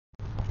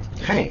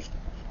Hey,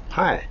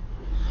 hi,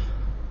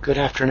 good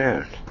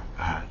afternoon.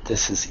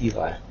 This is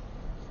Eli.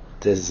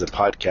 This is a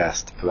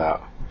podcast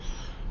about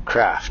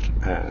craft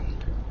and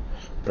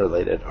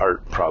related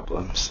art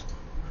problems.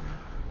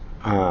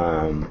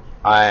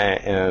 I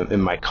am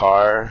in my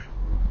car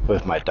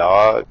with my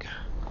dog.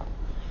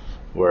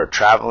 We're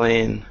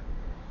traveling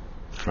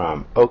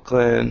from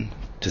Oakland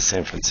to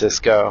San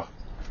Francisco.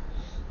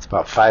 It's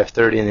about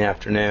 5:30 in the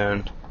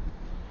afternoon.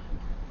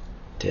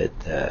 Did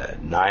the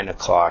 9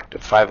 o'clock to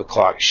 5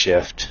 o'clock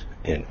shift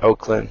in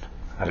Oakland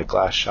at a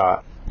glass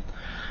shop,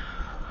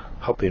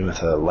 helping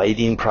with a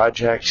lighting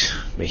project,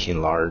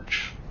 making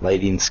large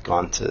lighting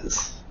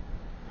sconces.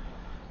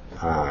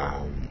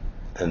 And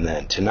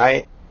then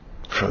tonight,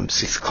 from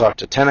 6 o'clock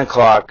to 10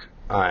 o'clock,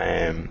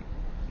 I'm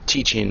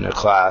teaching a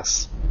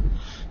class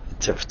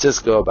in San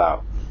Francisco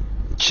about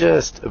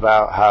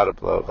how to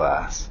blow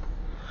glass.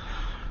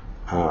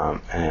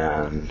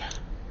 And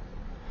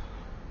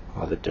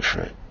all the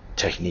different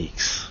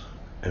techniques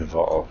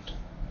involved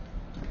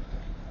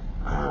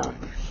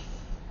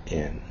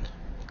in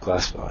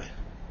glass blowing.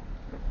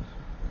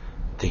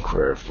 I think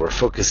we're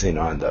focusing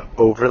on the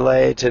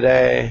overlay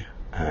today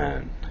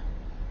and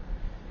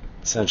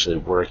essentially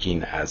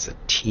working as a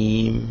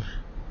team,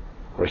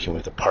 working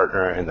with a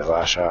partner in the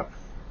glass shop,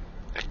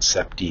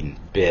 accepting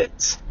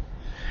bits,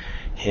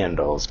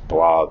 handles,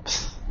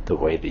 blobs, the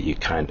way that you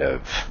kind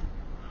of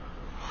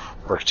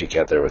work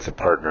together with a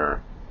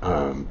partner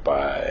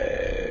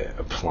by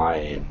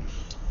applying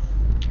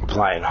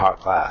hot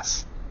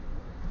glass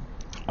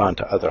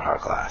onto other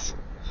hot glass.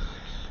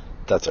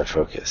 That's our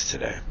focus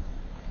today.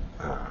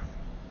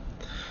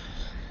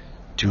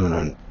 Doing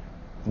on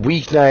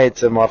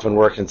weeknights, I'm often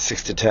working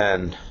 6 to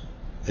 10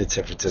 in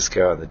San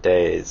Francisco, on the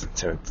days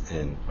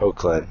in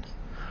Oakland.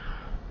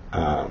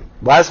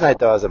 Last night,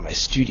 though, I was at my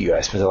studio.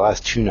 I spent the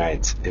last 2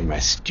 nights in my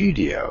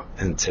studio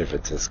in San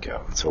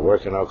Francisco. So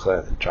work in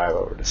Oakland and drive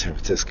over to San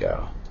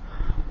Francisco.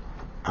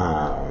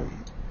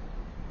 And,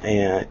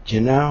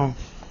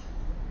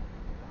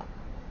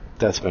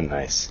 that's been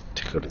nice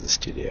to go to the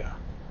studio.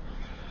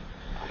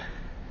 I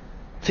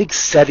think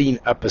setting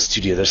up a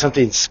studio, there's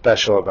something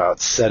special about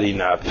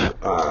setting up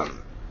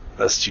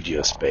a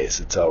studio space.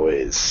 It's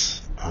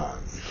always I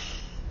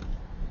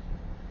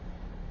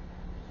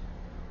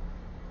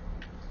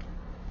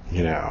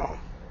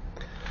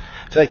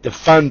feel like the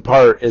fun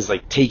part is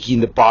like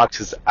taking the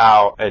boxes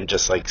out and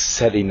just like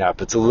setting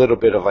up. It's a little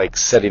bit of like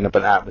setting up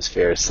an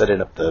atmosphere, setting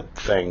up the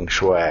feng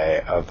shui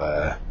of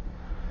a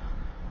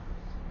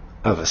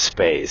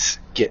space,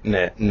 getting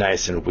it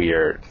nice and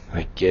weird,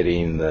 like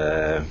getting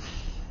the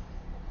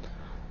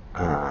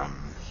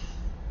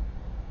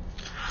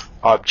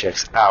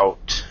objects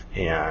out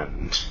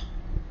and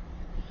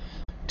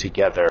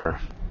together,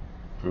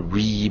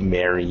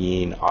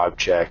 remarrying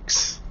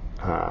objects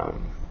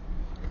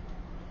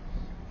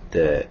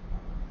that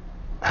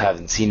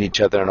haven't seen each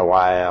other in a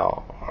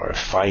while, or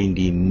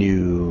finding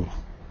new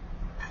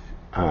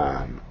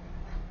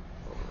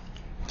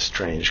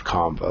strange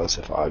combos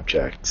of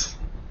objects.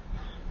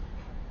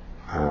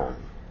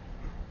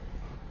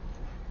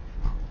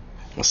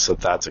 So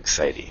that's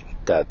exciting.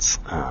 That's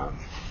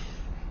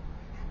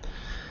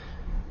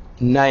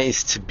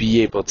nice to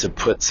be able to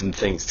put some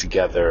things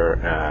together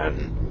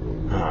and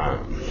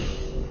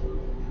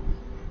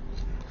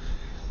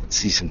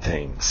see some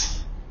things.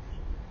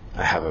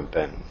 I haven't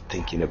been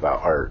thinking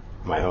about art,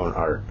 my own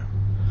art,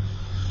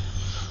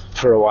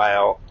 for a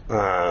while.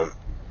 I'm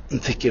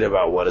thinking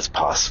about what is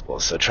possible.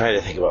 So trying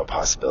to think about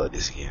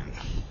possibilities again.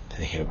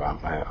 Thinking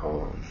about my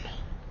own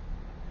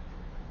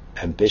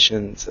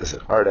ambitions as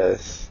an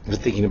artist. I've been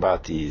thinking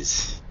about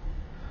these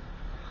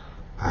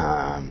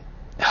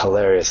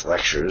hilarious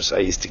lectures I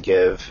used to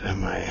give in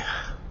my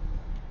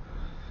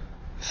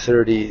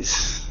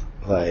 30s,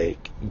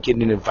 like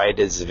getting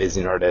invited as a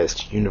visiting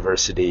artist,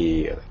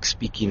 university, like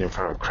speaking in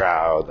front of a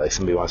crowd, like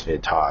somebody wants me to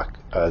talk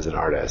as an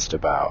artist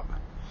about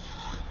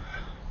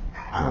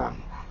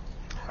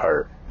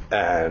art.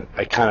 And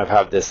I kind of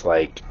have this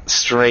like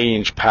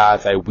strange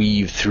path I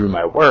weave through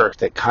my work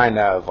that kind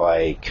of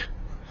like,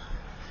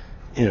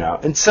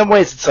 in some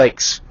ways it's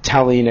like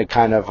telling a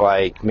kind of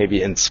like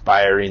maybe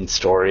inspiring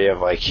story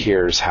of like,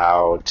 here's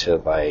how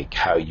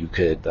you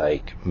could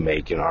like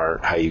make an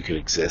art, how you could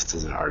exist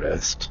as an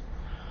artist,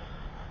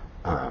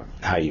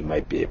 how you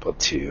might be able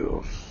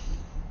to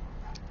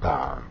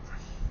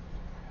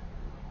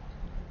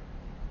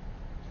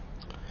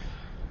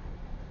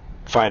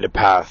find a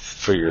path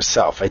for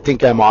yourself. I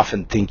think I'm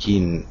often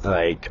thinking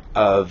like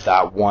of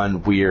that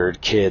one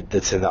weird kid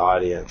that's in the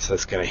audience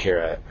that's going to hear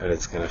it and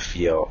it's going to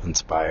feel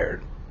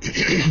inspired.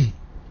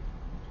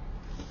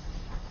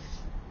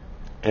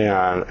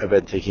 And I've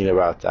been thinking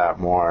about that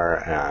more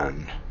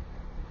and,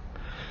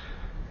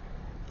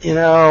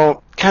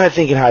 kind of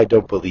thinking how I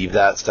don't believe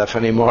that stuff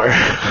anymore.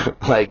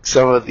 Like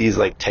some of these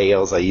like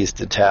tales I used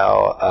to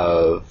tell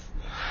of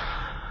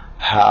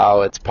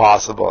how it's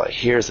possible, like,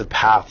 here's a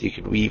path you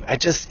could weave. It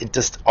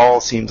just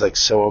all seems like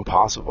so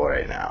impossible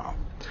right now.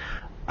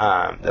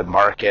 The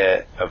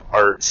market of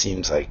art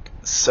seems like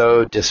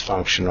so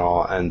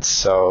dysfunctional and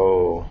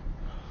so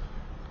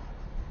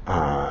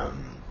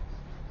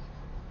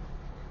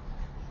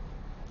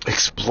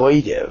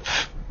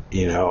exploitive,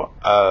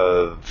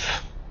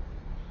 of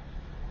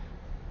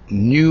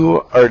new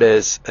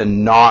artists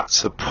and not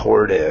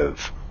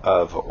supportive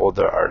of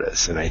older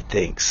artists. And I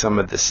think some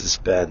of this has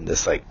been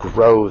this like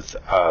growth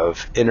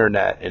of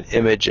internet and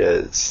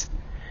images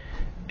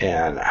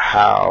and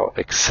how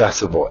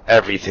accessible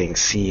everything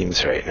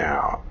seems right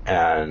now,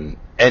 and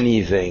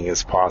anything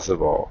is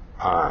possible.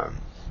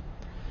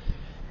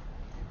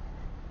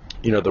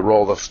 The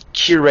role of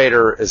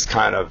curator is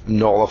kind of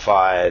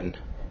nullified,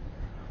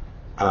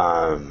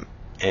 and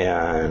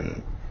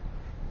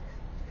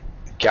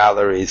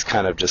galleries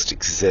kind of just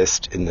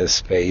exist in this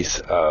space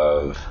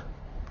of,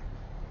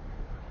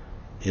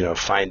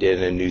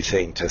 finding a new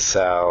thing to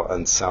sell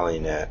and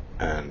selling it,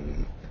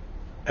 and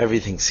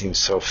everything seems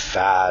so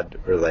fad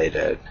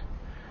related,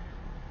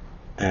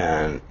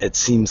 and it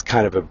seems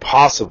kind of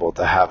impossible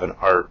to have an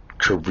art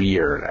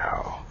career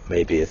now.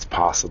 Maybe it's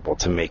possible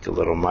to make a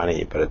little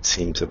money, but it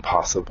seems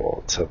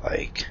impossible to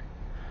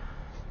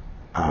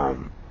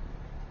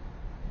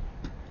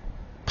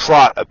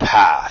plot a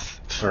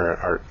path for an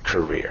art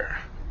career.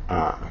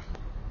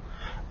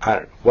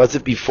 Was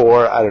it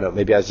before? I don't know.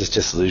 Maybe I was just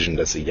disillusioned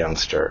as a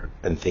youngster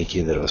and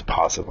thinking that it was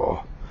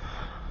possible.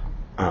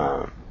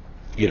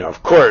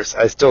 Of course,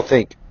 I still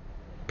think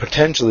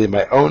potentially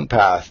my own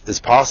path is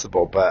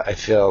possible, but I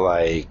feel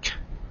like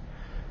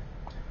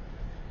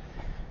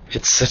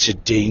it's such a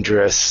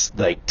dangerous,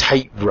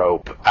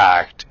 tightrope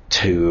act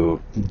to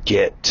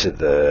get to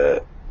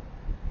the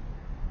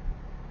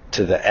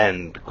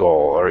end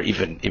goal, or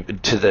even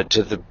to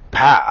the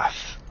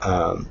path.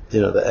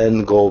 The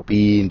end goal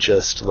being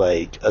just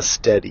like a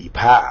steady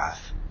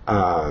path.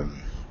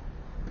 And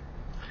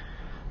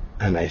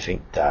I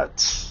think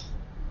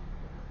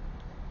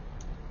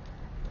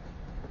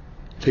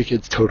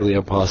it's totally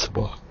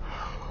impossible.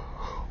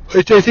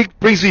 Which I think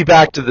brings me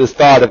back to this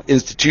thought of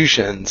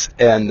institutions,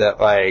 and that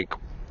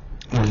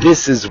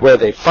this is where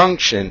they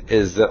function,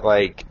 is that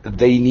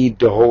they need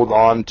to hold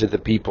on to the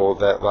people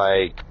that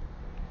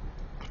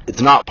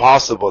it's not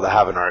possible to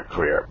have an art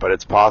career, but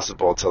it's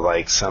possible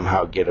to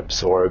somehow get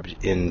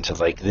absorbed into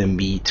the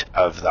meat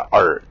of the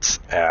arts,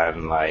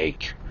 and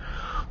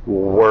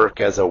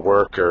work as a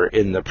worker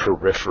in the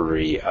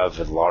periphery of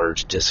a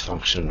large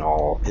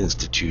dysfunctional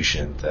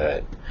institution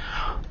that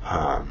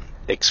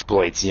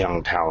exploits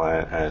young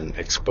talent and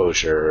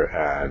exposure,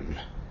 and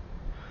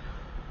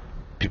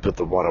people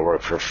that want to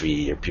work for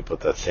free, or people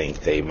that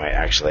think they might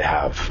actually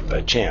have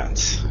a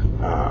chance.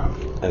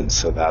 And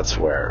so that's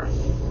where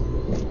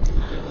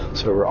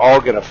we're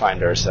all going to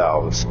find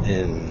ourselves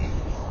in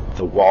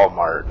the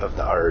Walmart of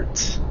the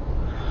arts.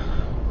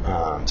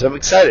 So I'm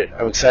excited.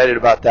 I'm excited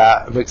about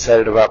that. I'm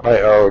excited about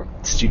my own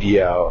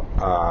studio,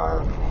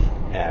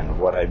 and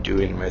what I'm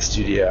doing in my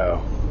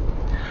studio.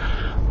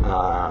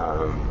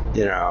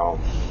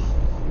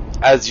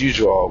 As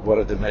usual, one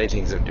of the many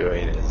things I'm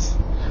doing is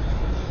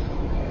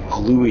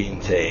gluing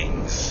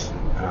things.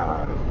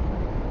 And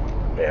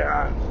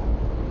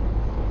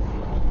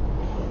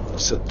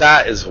so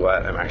that is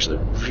what I'm actually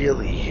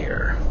really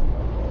here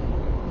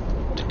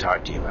to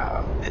talk to you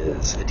about,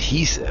 is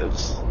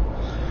adhesives.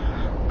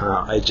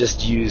 I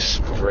just used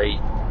spray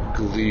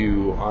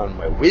glue on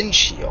my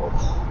windshield.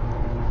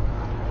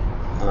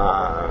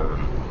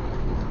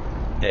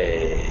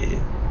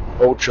 A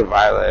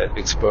ultraviolet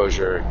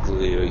exposure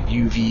glue,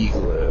 UV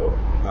glue.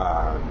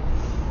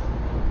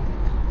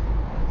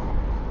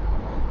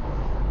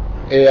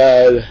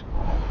 And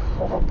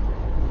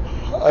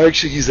I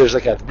actually use, there's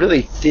a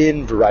really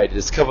thin variety.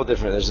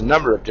 There's a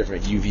number of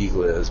different UV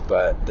glues,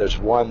 but there's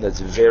one that's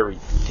very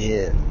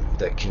thin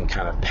that can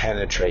kind of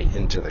penetrate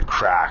into the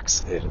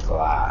cracks in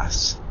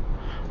glass.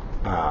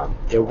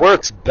 It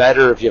works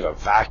better if you have a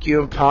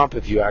vacuum pump,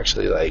 if you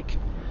actually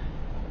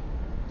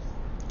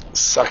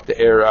suck the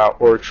air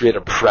out, or create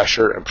a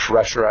pressure and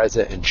pressurize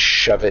it and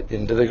shove it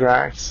into the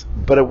cracks,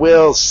 but it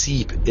will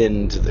seep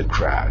into the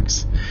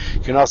cracks. You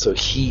can also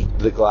heat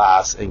the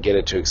glass and get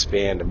it to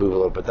expand and move a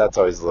little, but that's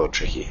always a little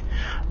tricky.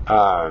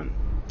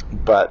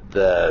 But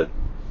the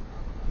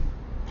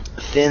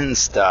thin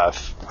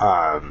stuff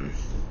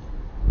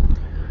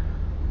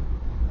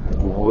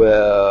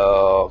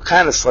will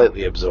kind of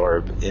slightly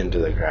absorb into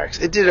the cracks.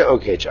 It did an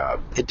okay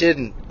job. It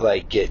didn't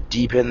get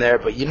deep in there,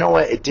 but you know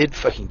what? It did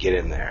fucking get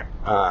in there.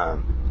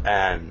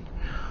 And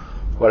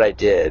what I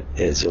did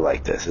is, you'll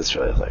like this. It's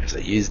really hilarious. I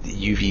used the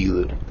UV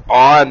glue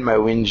on my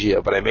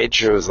windshield, but I made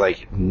sure it was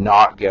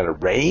not gonna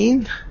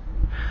rain,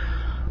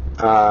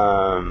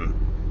 because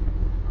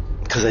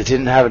I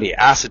didn't have any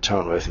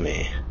acetone with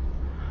me.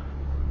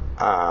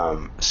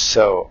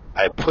 So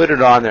I put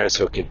it on there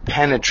so it could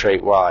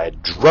penetrate while I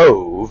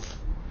drove,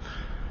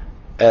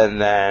 and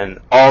then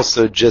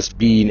also just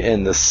being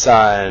in the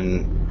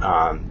sun,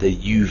 the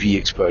UV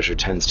exposure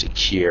tends to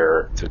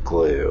cure the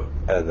glue,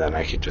 and then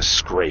I could just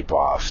scrape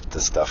off the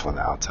stuff on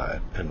the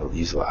outside and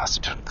use the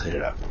acetone to clean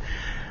it up.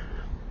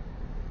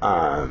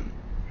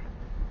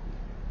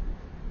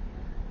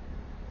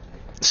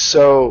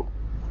 So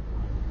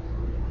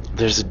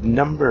there's a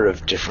number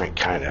of different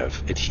kind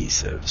of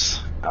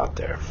adhesives out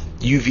there.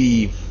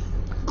 UV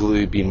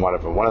glue being one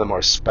of them, one of the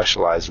more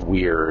specialized,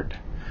 weird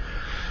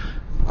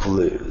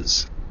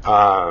glues.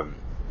 The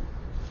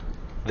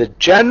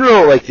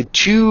general, like the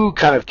two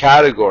kind of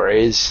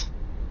categories,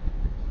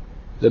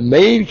 the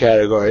main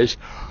categories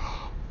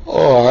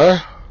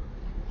are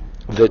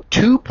the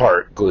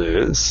two-part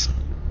glues,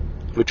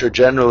 which are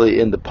generally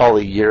in the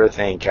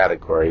polyurethane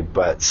category,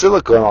 but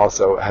silicone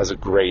also has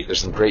there's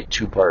some great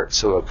two-part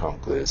silicone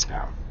glues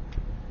now.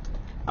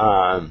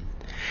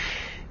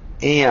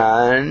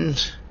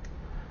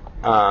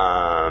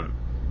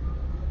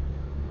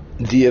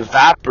 The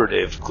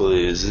evaporative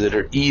glues that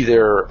are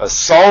either a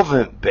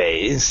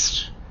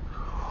solvent-based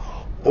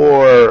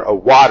or a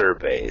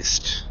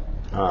water-based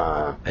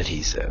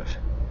adhesive.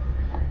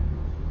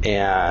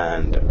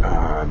 And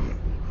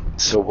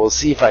so we'll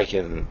see if I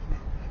can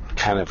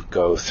kind of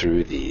go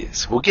through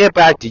these. We'll get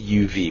back to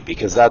UV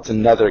because that's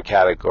another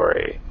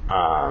category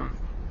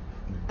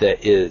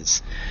that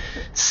is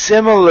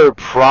similar,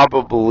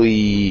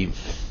 probably.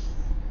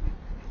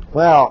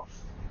 Well,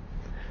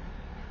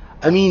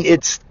 I mean,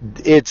 it's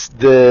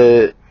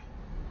the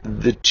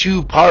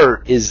two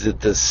part is that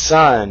the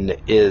sun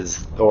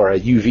is, or a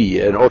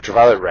UV, an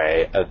ultraviolet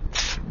ray, a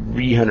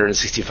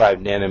 365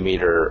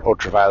 nanometer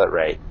ultraviolet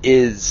ray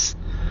is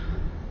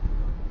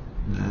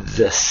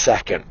the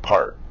second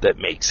part that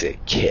makes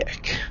it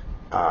kick.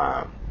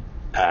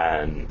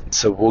 And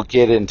so we'll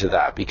get into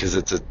that because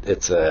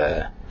it's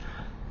a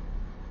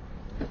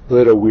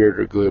little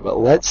weirder glue, but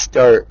let's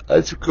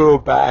go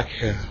back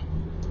here.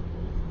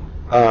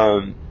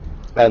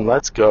 And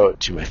let's go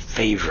to my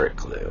favorite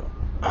glue,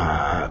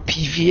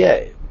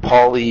 PVA,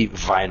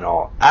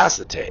 polyvinyl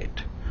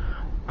acetate.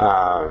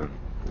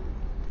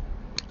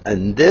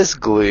 And this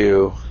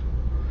glue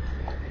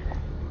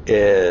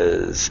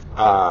is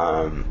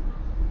a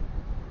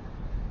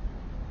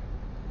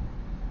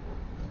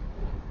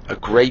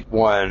great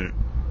one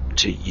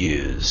to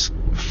use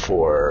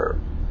for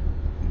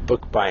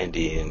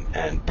bookbinding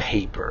and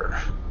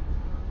paper.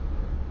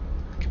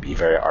 It can be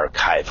very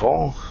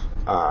archival.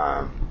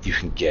 You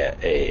can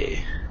get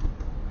a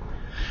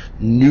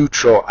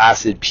neutral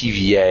acid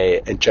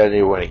PVA, and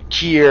generally when it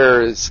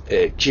cures.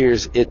 It's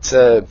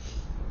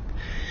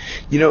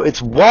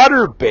it's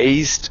water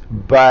based,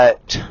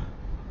 but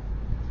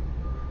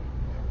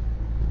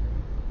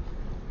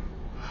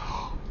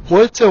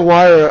once the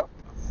water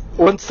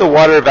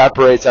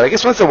evaporates out,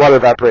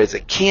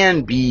 it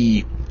can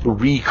be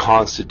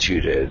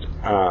reconstituted.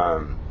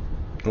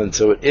 And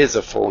so it is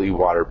a fully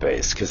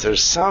water-based, because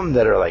there's some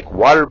that are like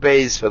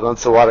water-based, but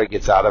once the water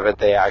gets out of it,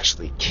 they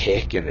actually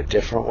kick in a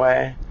different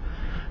way.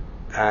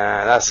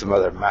 And that's some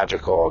other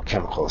magical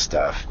chemical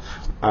stuff.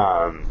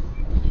 But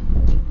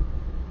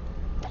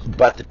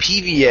the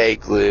PVA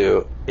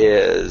glue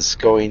is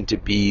going to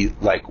be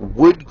like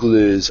wood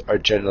glues are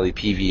generally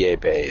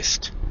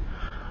PVA-based.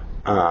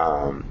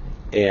 And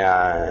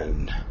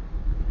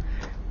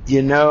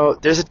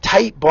there's a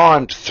tight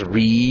bond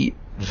 3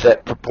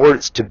 that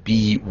purports to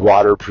be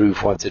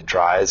waterproof once it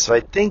dries. So I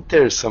think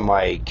there's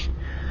a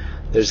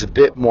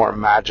bit more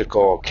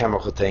magical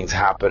chemical things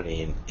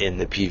happening in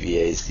the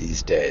PVAs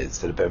these days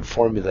that have been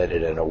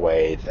formulated in a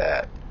way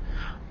that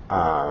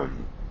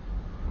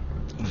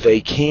they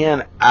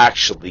can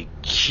actually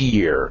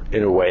cure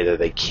in a way that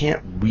they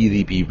can't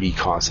really be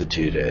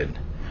reconstituted,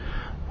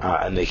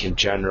 and they can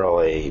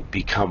generally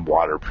become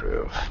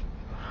waterproof.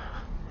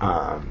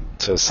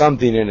 So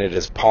something in it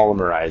is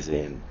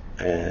polymerizing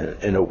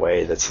in a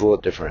way that's a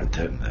little different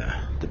than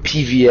the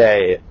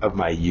PVA of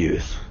my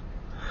youth.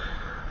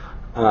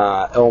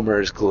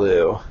 Elmer's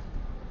glue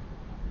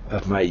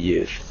of my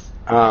youth.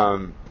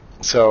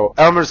 So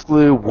Elmer's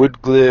glue,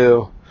 wood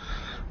glue,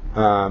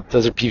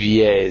 those are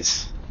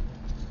PVAs.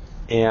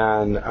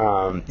 And,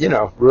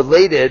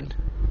 related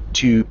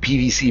to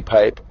PVC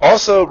pipe,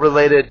 also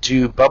related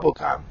to bubble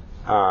gum.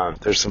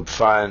 There's some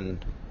fun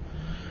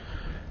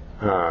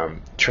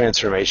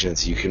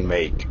transformations you can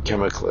make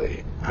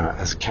chemically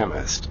as a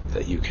chemist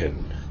that you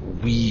can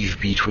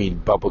weave between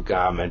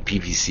bubblegum and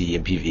PVC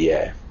and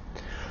PVA.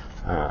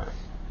 I'm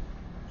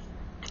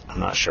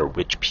not sure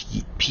which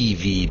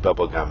PV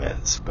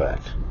bubblegum is, but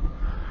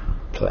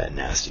play a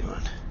nasty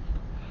one.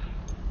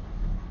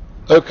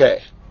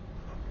 Okay.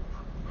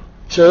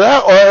 So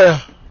that oil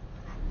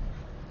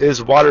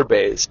is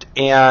water-based,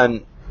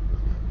 and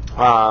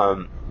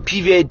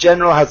PVA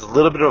general has a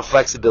little bit of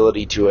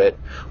flexibility to it,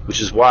 which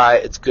is why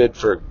it's good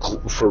for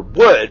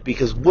wood,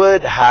 because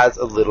wood has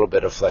a little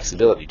bit of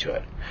flexibility to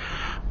it.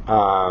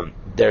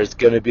 There's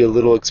going to be a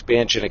little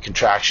expansion and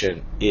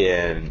contraction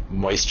in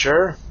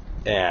moisture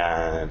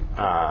and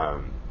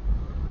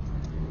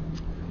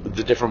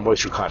the different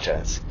moisture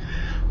contents,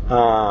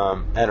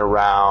 and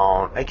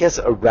around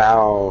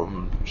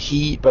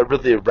heat, but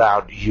really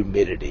around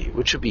humidity,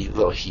 which would be a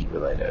little heat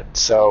related.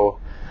 So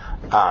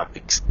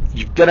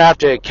you're going to have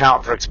to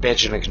account for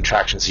expansion and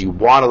contraction, so you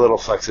want a little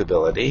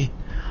flexibility.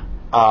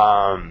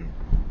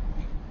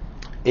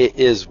 It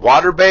is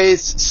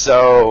water-based,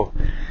 so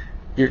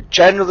you're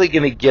generally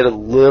going to get a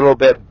little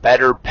bit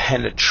better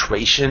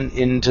penetration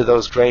into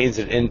those grains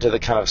and into the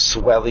kind of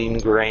swelling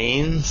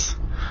grains.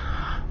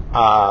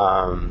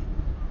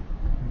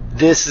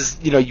 This is,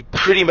 you're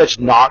pretty much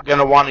not going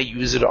to want to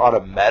use it on a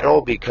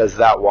metal because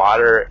that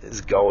water is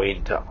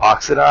going to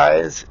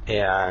oxidize,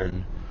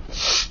 and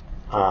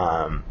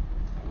I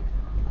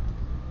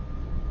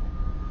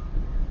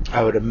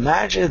would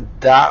imagine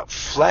that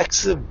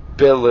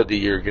flexibility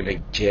you're going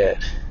to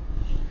get,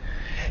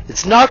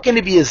 it's not going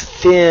to be as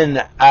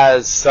thin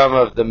as some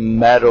of the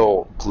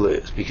metal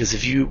glues, because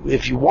if you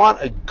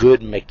want a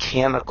good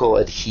mechanical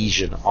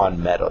adhesion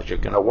on metal, you're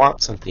going to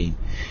want something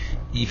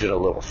even a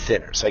little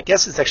thinner. So I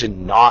guess it's actually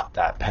not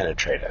that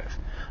penetrative.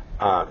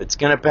 It's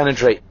going to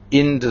penetrate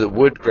into the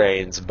wood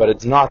grains, but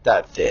it's not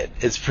that thin.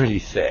 It's pretty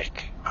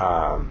thick.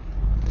 And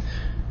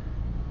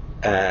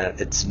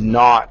it's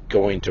not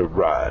going to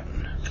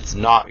run. It's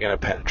not going to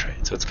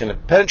penetrate. So it's going to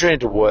penetrate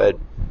into wood,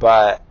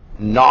 but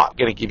not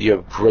going to give you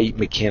a great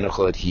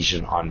mechanical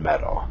adhesion on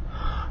metal.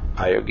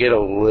 You'll get a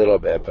little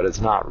bit, but it's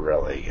not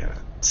really going to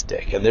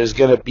stick. And there's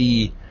going to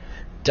be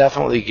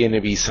definitely going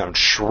to be some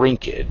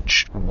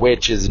shrinkage,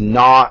 which is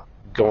not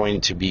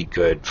going to be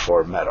good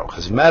for metal,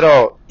 because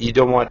metal, you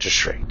don't want to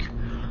shrink. You're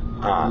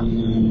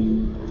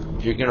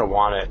going to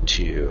want it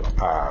to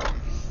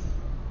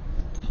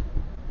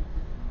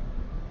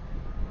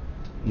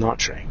not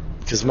shrink,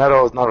 because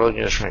metal is not really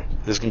going to shrink.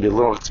 There's going to be a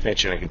little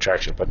expansion and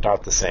contraction, but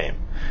not the same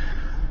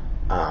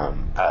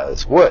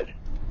as wood.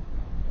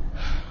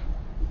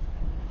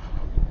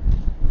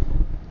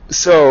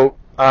 So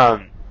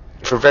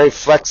for very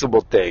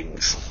flexible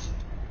things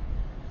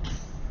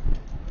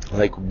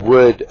like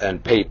wood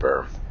and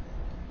paper,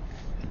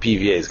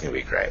 PVA is going to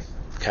be great.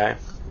 Okay,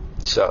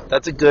 so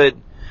that's a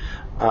good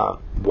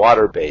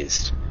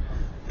water-based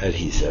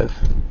adhesive.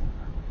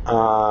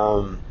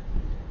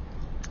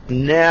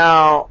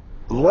 Now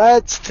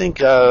let's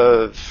think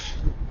of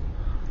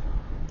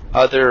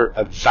other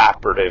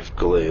evaporative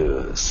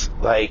glues,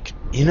 like,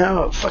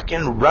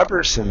 fucking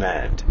rubber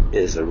cement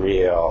is a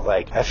real,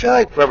 I feel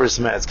like rubber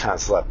cement is kind of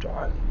slept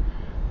on.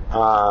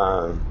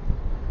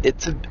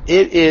 It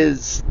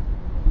is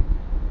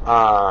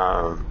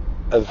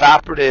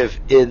evaporative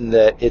in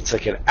that it's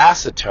like an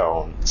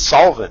acetone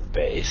solvent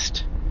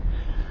based,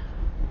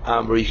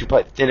 where you can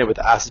probably thin it with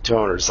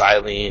acetone or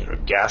xylene or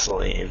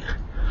gasoline,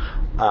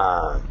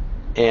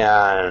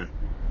 and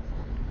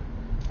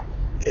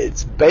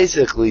it's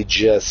basically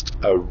just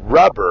a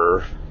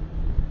rubber.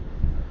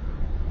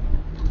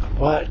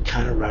 What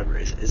kind of rubber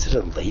is it? Is it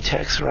a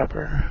latex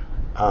rubber?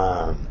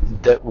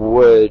 That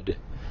would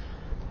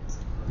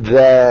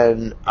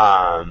then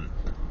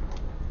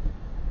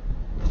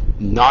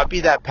not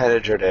be that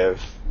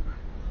penetrative,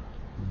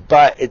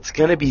 but it's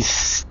going to be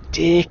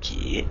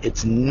sticky.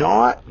 It's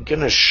not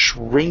going to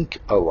shrink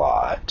a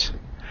lot,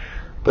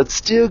 but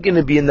still going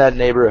to be in that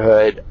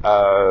neighborhood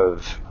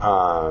of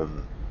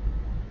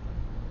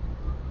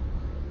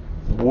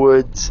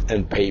woods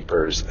and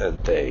papers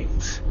and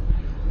things.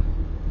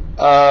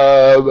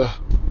 Not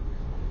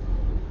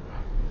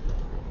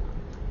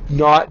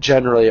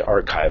generally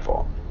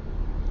archival,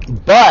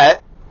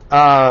 but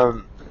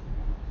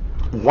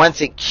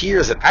once it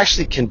cures, it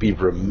actually can be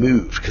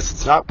removed, because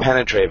it's not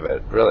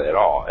penetrative really at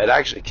all. It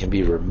actually can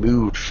be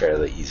removed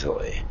fairly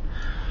easily.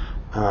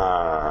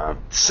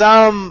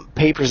 Some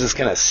papers it's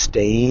going to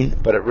stain,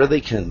 but it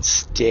really can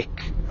stick.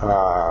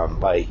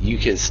 You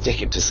can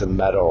stick it to some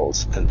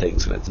metals and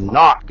things, and it's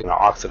not going to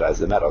oxidize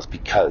the metals,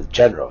 because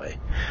generally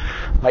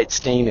it might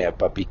stain it,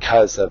 but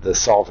because of the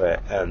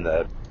solvent and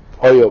the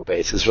oil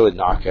base, it's really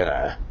not going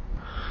to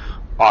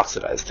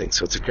oxidize things.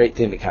 So it's a great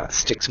thing to kind of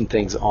stick some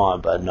things on,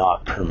 but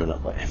not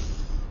permanently.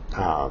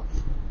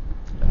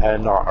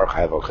 And not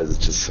archival, because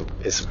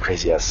it's some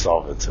crazy ass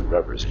solvents and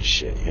rubbers and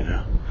shit,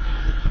 I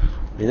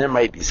mean, there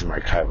might be some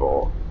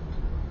archival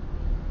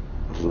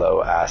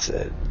low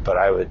acid, but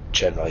I would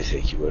generally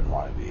think you wouldn't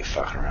want to be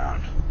fucking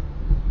around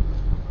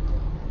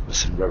with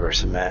some rubber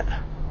cement.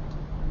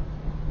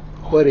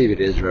 What even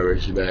is rubber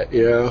cement,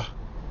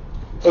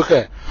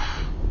 Okay.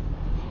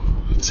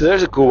 So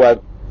there's a cool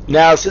one.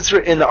 Now, since we're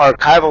in the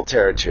archival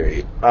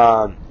territory,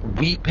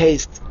 wheat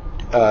paste,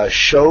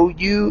 show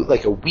you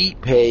like a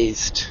wheat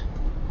paste.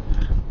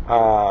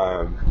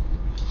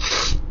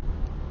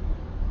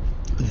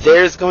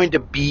 There's going to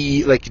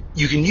be,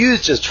 you can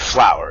use just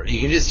flour. You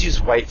can just use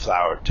white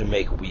flour to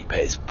make wheat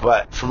paste.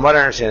 But from what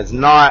I understand, it's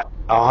not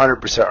 100%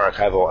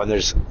 archival, and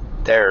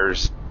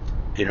there's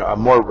a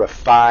more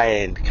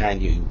refined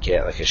kind you can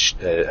get, like a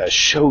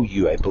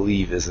shoyu, I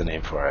believe is the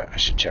name for it. I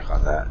should check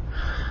on that.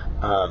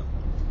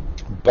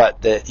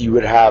 But that you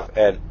would have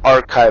an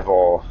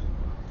archival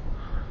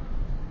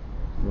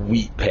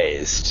wheat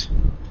paste,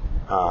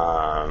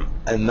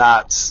 and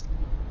that's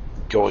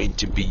going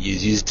to be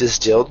use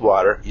distilled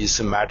water, use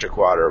some magic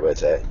water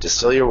with it,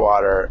 distill your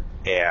water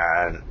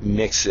and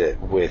mix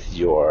it with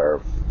your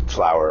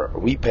flour or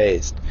wheat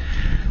paste,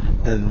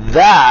 and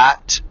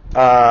that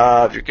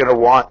if you're going to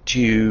want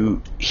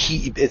to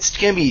heat, it's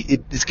going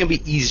to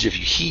be easier if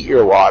you heat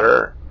your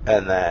water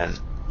and then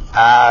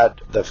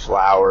add the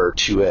flour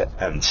to it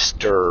and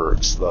stir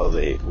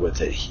slowly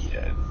with it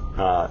heated.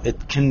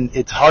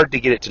 It's hard to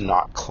get it to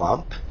not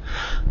clump.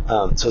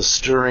 So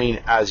stirring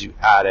as you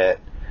add it,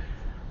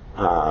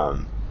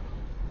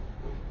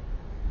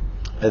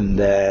 and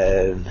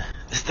then,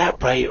 is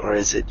that right, or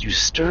is it you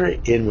stir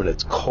it in when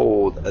it's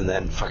cold and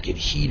then fucking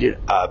heat it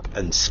up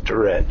and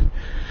stir it?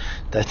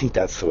 I think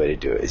that's the way to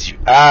do it, is you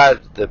add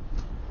the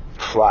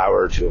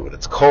flour to it when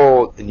it's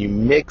cold and you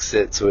mix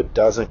it so it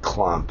doesn't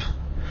clump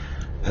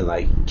and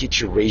like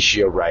get your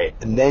ratio right,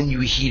 and then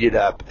you heat it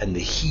up, and the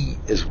heat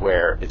is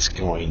where it's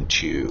going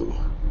to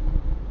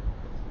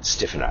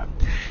stiffen up.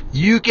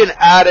 You can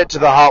add it to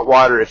the hot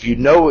water if you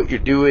know what you're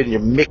doing, you're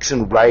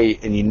mixing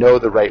right, and you know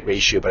the right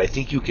ratio, but I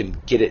think you can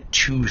get it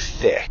too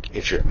thick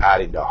if you're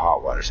adding to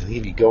hot water. So I think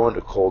if you go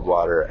into cold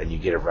water and you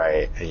get it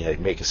right and you like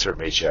make a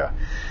certain ratio,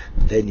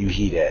 then you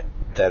heat it,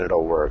 then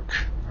it'll work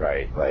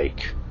right.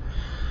 Like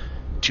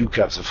 2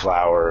 cups of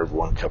flour,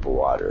 1 cup of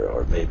water,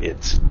 or maybe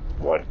it's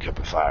 1 cup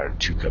of flour,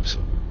 2 cups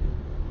of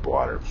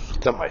water,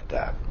 something like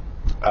that.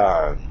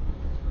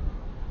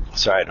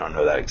 Sorry, I don't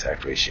know that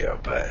exact ratio,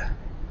 but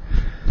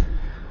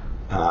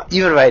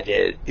even if I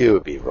did, it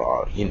would be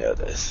wrong. You know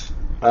this.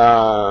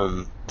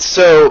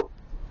 So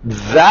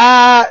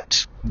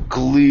that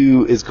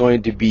glue is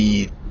going to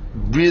be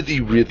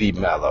really, really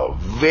mellow,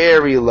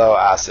 very low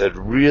acid,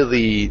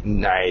 really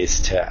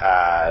nice to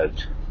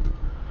add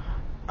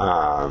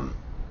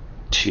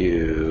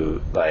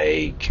to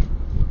like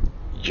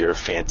your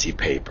fancy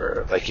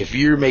paper. Like if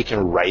you're making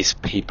rice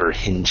paper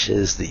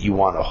hinges that you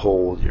want to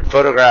hold your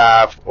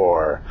photograph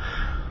or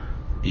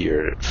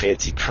your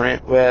fancy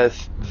print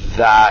with,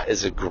 that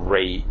is a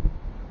great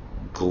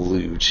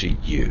glue to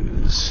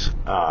use.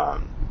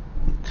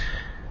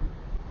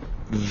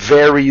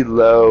 Very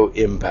low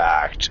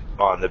impact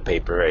on the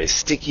paper, very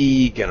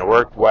sticky, gonna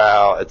work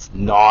well, it's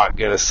not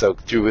gonna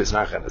soak through, it's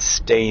not gonna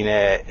stain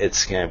it,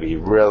 it's gonna be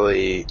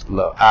really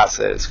low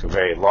acid, it's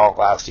very long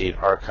lasting,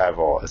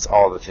 archival, it's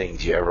all the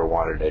things you ever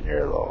wanted in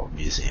your little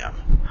museum.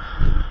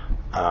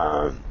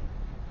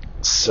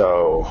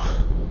 So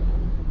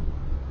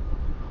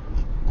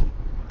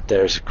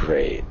there's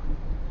great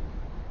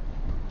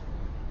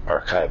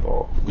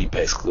archival wheat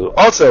paste glue.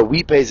 Also,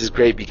 wheat paste is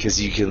great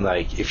because you can,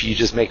 like, if you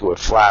just make it with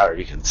flour,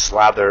 you can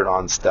slather it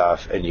on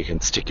stuff and you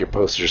can stick your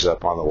posters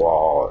up on the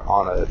wall or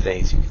on other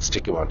things. You can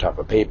stick them on top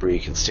of paper. You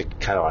can stick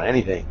kind of on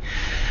anything.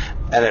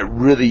 And it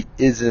really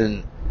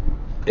isn't,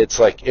 it's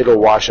like it'll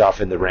wash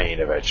off in the rain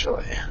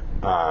eventually.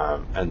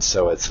 And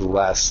so it's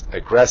less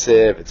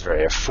aggressive. It's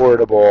very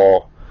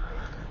affordable.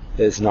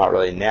 It's not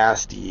really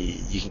nasty.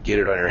 You can get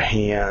it on your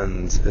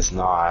hands. It's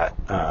not,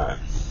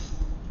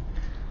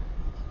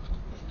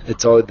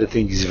 it's all the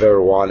things you've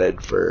ever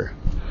wanted for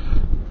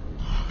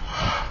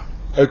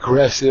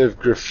aggressive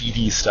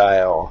graffiti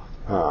style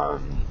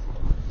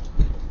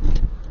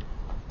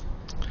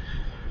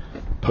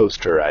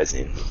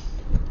posterizing.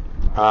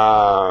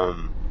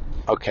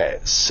 Okay,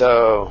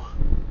 so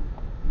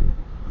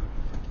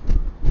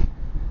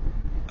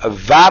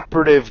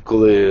evaporative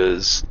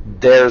glues,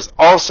 there's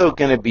also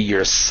going to be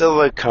your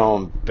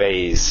silicone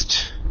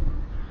based.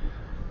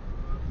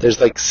 There's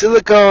like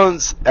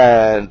silicones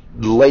and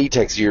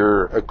latex,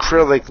 your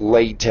acrylic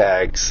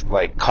latex,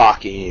 like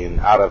caulking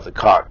out of the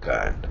caulk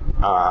gun.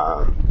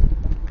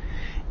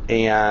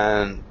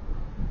 And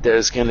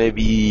there's going to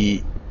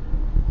be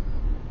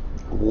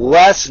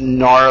less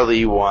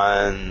gnarly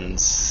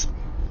ones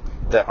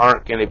that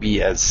aren't going to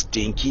be as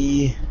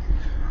stinky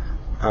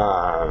and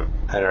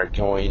are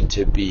going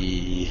to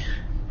be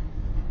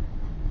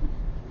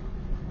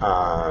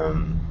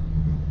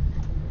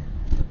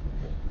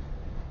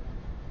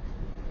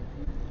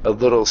a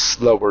little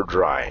slower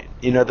drying.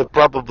 You know, they're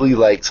probably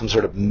like some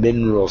sort of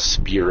mineral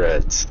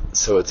spirits,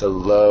 so it's a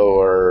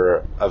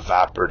lower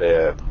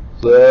evaporative,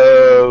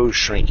 low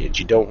shrinkage.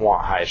 You don't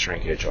want high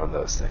shrinkage on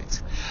those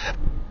things.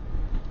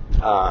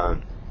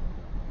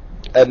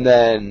 And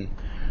then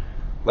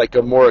like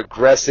a more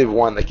aggressive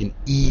one, like an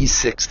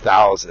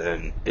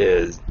E6000,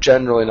 is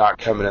generally not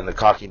coming in the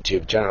caulking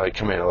tube, generally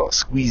coming in a little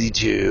squeezy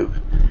tube.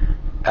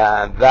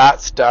 And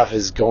that stuff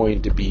is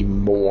going to be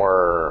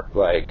more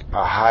like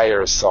a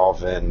higher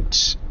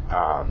solvent,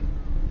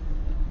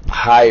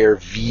 higher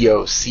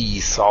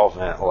VOC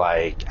solvent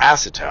like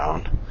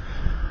acetone.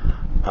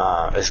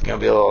 It's going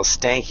to be a little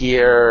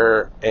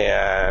stankier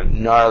and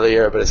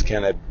gnarlier, but it's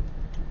going to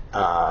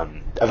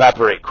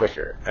evaporate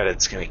quicker, and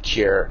it's going to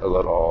cure a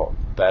little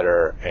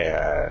better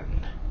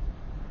and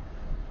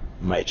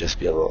might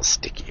just be a little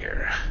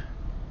stickier.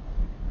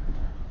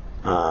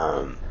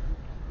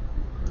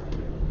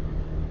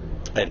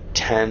 And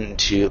tend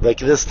to, like,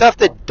 the stuff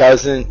that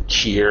doesn't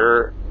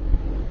cure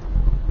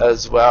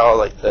as well,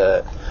 like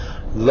the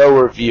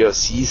lower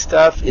VOC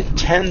stuff, it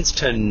tends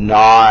to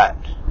not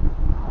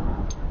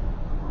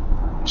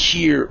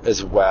cure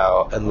as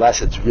well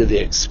unless it's really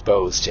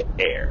exposed to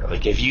air.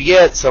 Like if you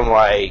get some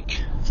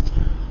like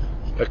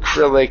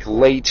acrylic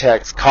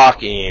latex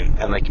caulking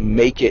and like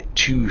make it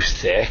too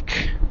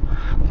thick,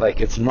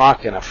 like it's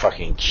not gonna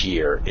fucking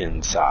cure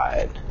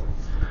inside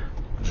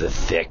the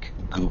thick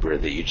goober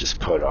that you just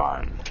put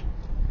on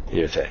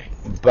your thing.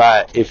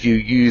 But if you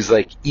use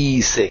like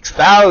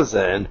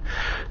E6000,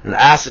 an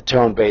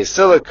acetone-based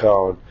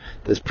silicone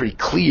that's pretty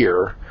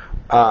clear,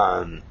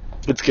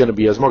 it's going to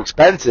be more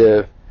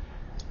expensive,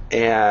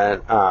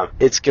 and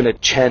it's going to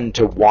tend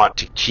to want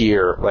to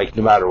cure, like,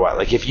 no matter what.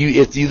 Like, if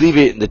you leave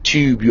it in the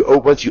tube,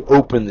 once you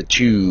open the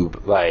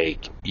tube,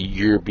 like,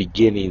 you're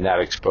beginning that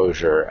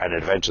exposure, and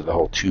eventually the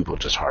whole tube will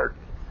just harden.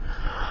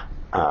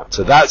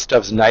 So that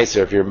stuff's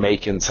nicer if you're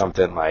making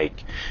something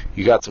like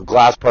you got some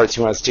glass parts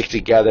you want to stick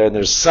together, and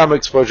there's some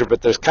exposure,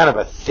 but there's kind of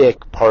a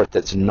thick part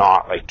that's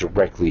not like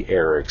directly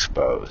air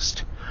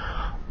exposed.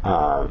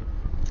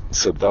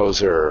 So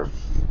those are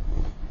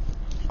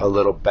a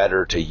little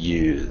better to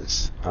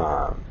use.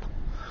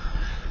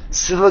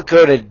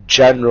 Silicone in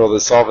general, the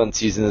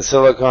solvents using the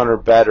silicone are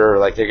better.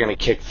 Like, they're going to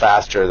kick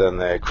faster than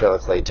the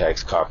acrylic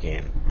latex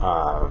caulking.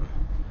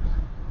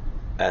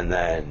 And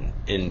then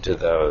into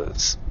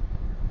those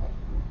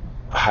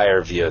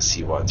higher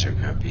VOC ones are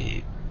going to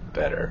be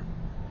better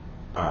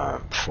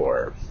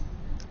for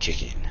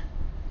kicking.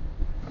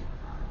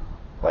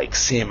 Like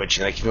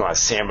sandwiching, like if you want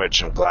to sandwich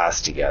some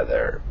glass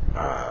together,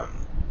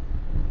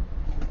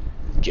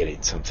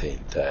 getting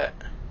something that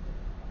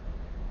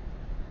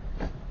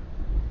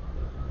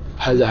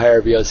has a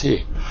higher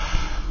VOC.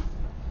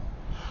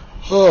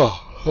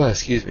 Oh,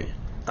 excuse me.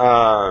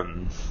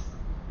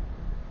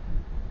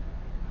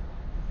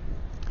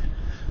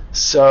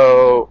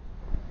 So,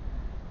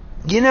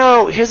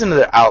 here's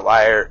another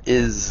outlier,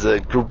 is the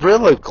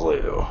Gorilla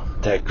Glue.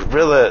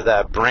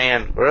 That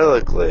brand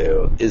Gorilla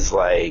Glue is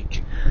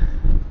like,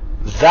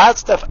 that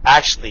stuff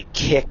actually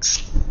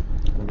kicks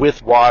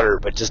with water,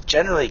 but just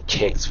generally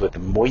kicks with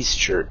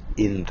moisture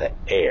in the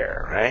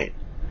air, right?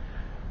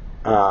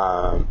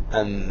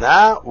 And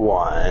that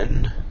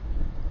one,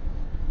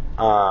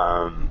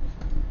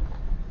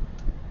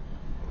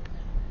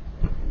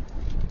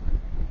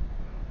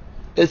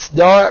 it's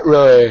not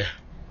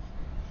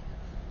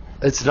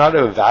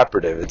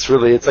evaporative.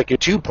 It's like a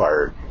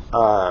two-part.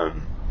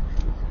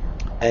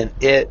 And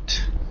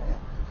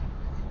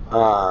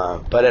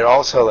but it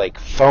also like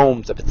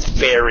foams up. It's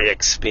very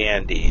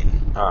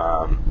expanding,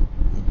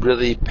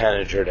 really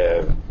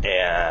penetrative,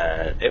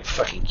 and it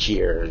fucking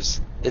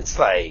cures. It's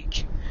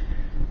like,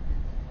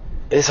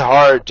 it's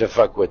hard to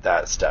fuck with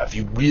that stuff.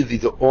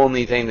 The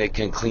only thing that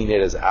can clean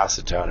it is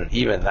acetone, and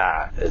even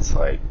that, it's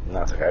like,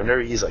 nothing. I've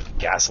never used like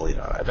gasoline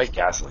on it. I bet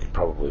gasoline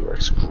probably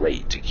works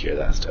great to cure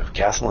that stuff.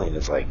 Gasoline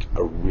is like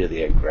a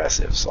really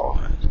aggressive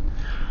solvent.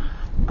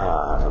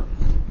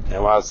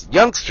 And when I was a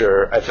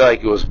youngster, I feel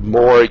like it was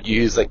more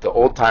used, like the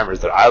old timers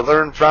that I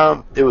learned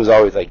from, it was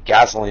always like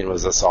gasoline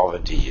was a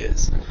solvent to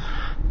use.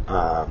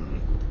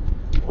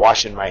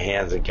 Washing my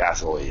hands in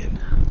gasoline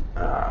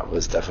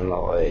was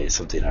definitely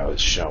something I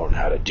was shown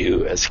how to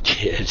do as a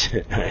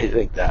kid. I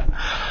think that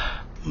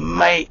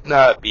might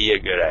not be a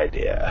good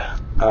idea.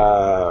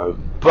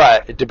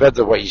 But it depends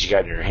on what you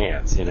got in your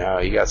hands. You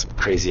got some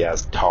crazy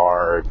ass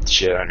tar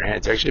shit on your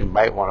hands. You actually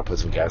might want to put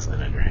some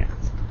gasoline on your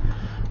hands.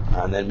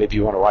 And then maybe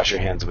you want to wash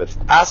your hands with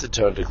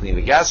acetone to clean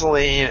the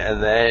gasoline,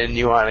 and then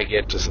you want to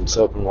get to some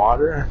soap and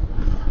water.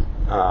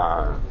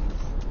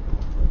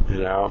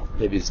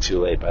 Maybe it's too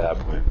late by that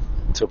point.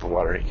 Soap and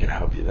water ain't gonna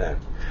help you then.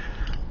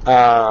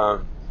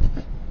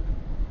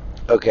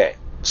 Okay,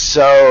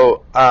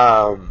 so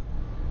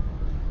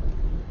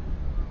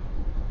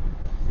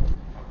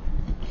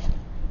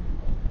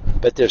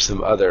but there's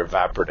some other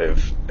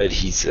evaporative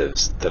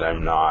adhesives that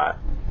I'm not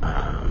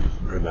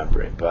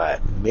remembering, but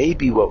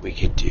maybe what we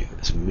could do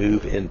is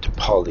move into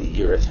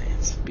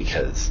polyurethanes,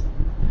 because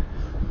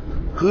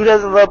who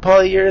doesn't love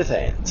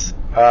polyurethanes?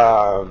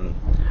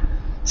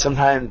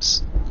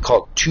 Sometimes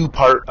called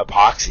two-part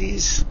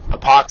epoxy,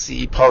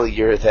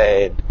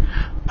 polyurethane.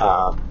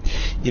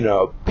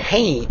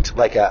 Paint,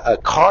 like a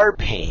car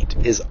paint,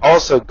 is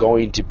also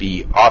going to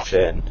be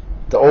often,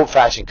 the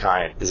old-fashioned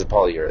kind is a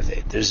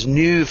polyurethane. There's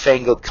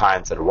newfangled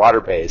kinds that are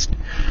water-based,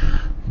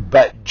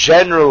 but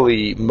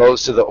generally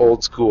most of the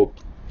old school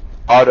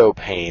auto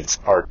paints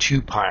are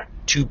two-part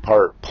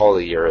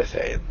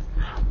polyurethane.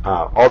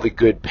 All the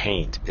good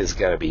paint is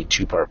going to be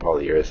two-part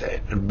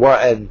polyurethane.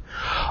 And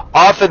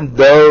often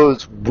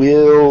those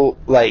will,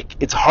 like,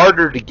 it's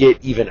harder to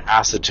get even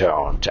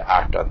acetone to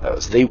act on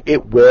those.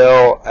 It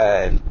will,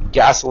 and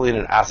gasoline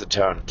and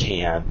acetone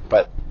can,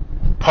 but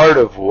part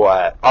of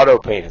what auto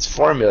paint is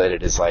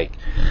formulated is like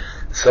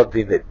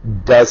something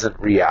that doesn't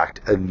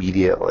react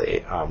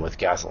immediately with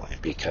gasoline,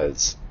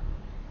 because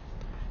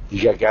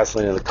you got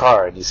gasoline in the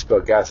car and you spill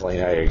gasoline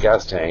out of your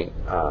gas tank,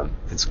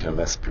 it's going to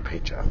mess up your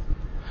paint job.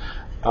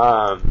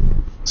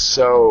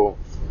 So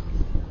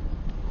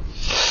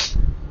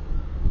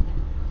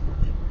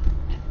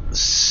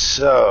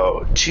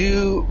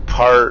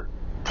two-part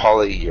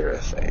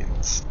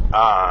polyurethanes.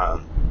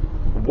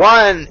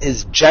 One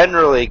is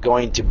generally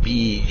going to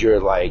be the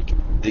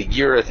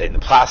urethane, the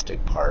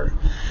plastic part,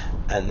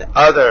 and the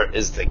other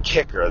is the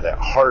kicker that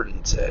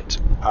hardens it.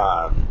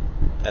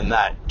 And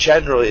that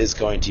generally is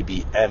going to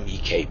be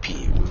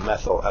MEKP,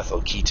 methyl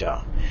ethyl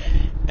ketone.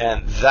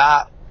 And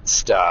that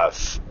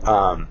stuff,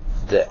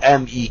 the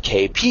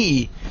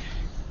MEKP,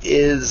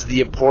 is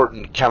the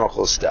important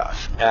chemical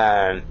stuff.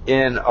 And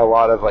in a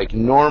lot of like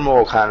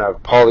normal kind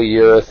of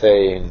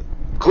polyurethane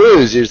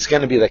glues, it's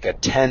going to be like a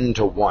 10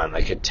 to 1,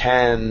 like a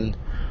 10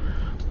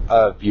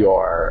 of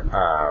your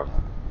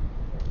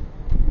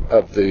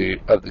of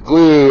the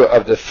glue,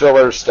 of the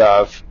filler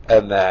stuff,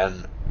 and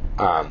then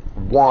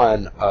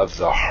 1 of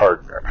the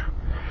hardener.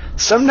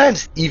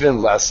 Sometimes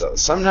even less so.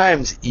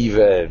 Sometimes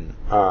even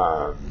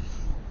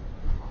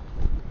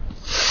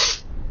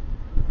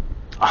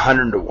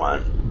 100 to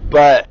 1.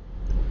 But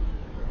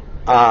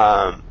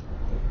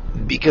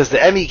because the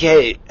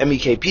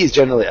MEKP is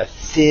generally a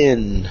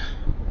thin,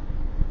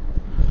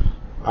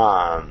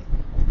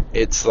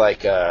 it's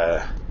like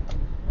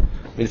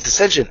it's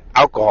essentially an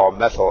alcohol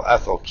methyl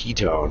ethyl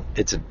ketone.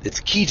 It's a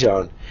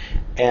ketone,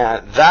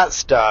 and that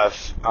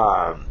stuff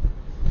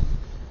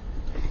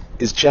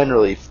is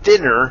generally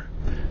thinner,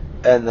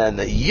 and then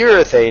the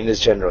urethane is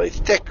generally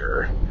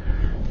thicker.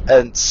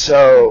 And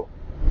so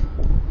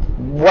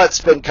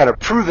what's been kind of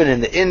proven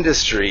in the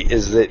industry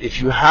is that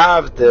if you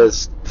have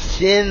this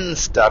thin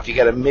stuff, you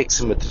got to mix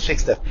them with the thick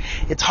stuff.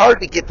 It's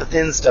hard to get the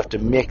thin stuff to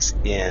mix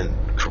in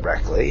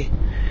correctly.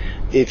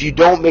 If you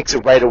don't mix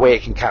it right away,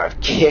 it can kind of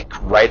kick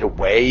right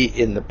away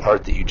in the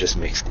part that you just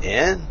mixed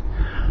in.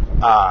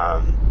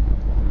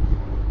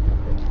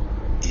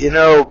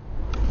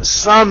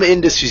 Some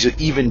industries will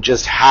even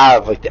just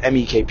have like the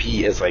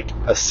MEKP as like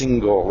a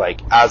single,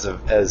 like as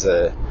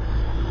a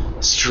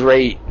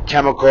straight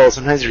chemical.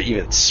 Sometimes you're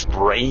even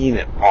spraying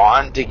it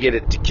on to get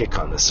it to kick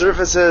on the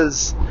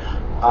surfaces.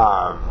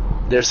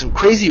 There's some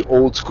crazy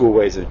old school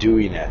ways of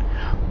doing it,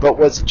 but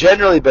what's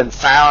generally been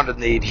found in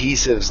the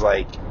adhesives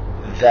like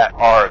that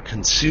are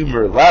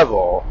consumer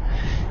level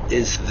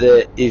is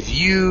that if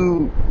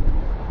you're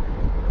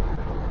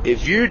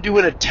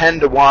doing a 10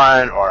 to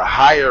 1 or a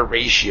higher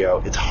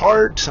ratio, it's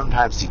hard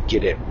sometimes to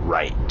get it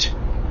right.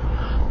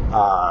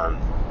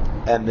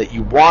 And that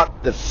you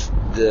want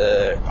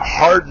the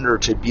hardener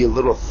to be a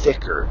little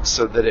thicker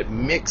so that it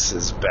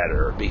mixes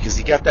better, because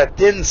you got that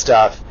thin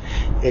stuff,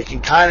 it can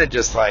kind of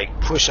just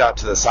like push out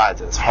to the sides,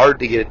 and it's hard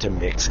to get it to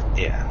mix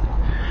in.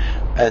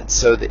 And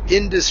so the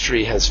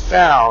industry has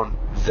found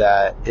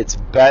that it's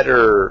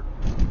better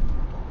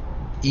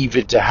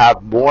even to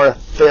have more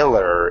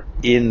filler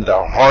in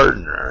the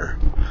hardener,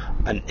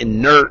 an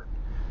inert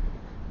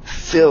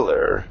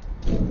filler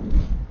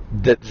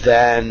that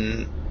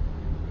then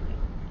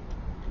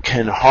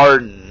can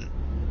harden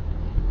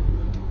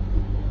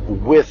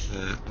with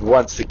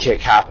once the kick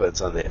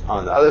happens on the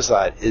other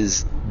side,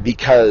 is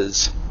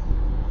because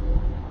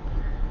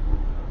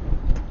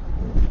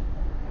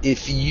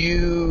if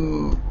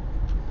you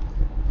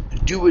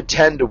do a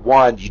 10 to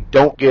 1, you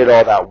don't get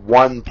all that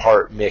one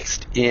part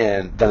mixed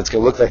in, then it's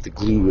going to look like the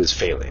glue is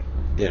failing,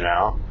 and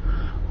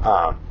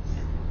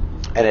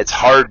it's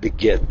hard to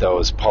get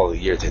those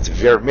polyurethanes.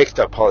 If you're mixed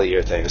up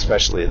polyurethane,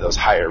 especially those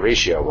higher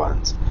ratio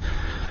ones,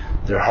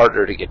 they're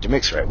harder to get to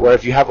mix right. Where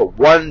if you have a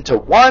 1 to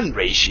 1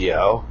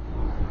 ratio,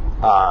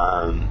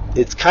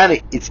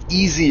 it's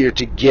easier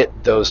to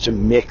get those to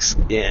mix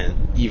in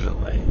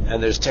evenly.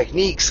 And there's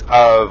techniques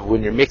of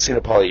when you're mixing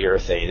a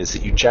polyurethane is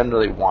that you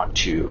generally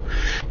you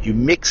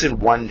mix in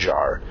one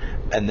jar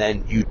and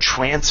then you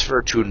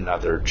transfer to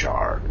another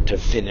jar to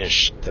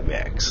finish the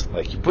mix.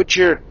 Like you put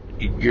your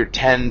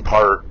 10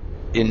 part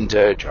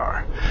into a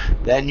jar,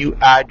 then you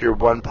add your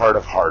 1 part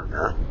of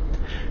hardener,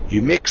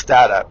 you mix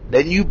that up,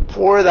 then you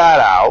pour that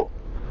out,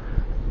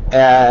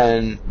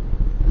 and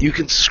you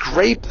can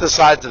scrape the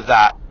sides of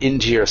that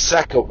into your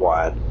second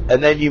one,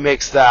 and then you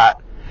mix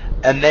that,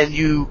 and then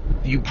you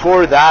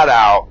pour that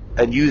out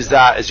and use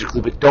that as your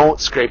glue, but don't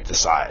scrape the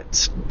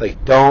sides.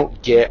 Like,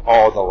 don't get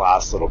all the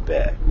last little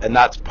bit. And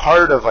that's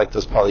part of like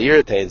those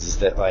polyurethanes, is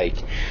that like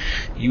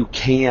you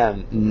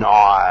can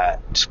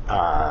not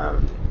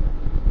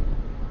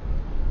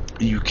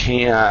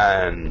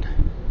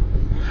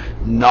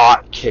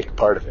kick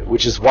part of it,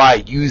 which is why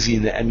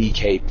using the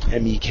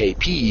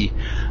MEKP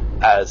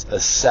as a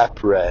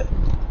separate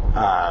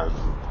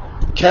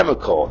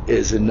chemical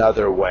is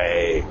another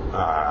way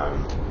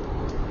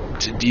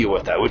to deal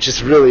with that, which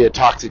is really a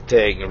toxic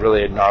thing and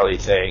really a gnarly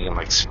thing, and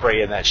like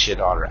spraying that shit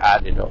on or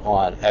adding it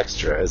on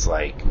extra is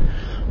like,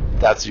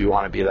 that's what you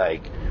want to be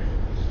like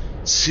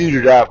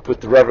suited up with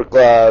the rubber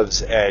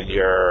gloves and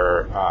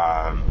your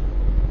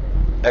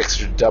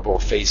extra double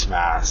face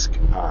mask.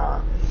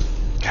 God,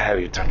 I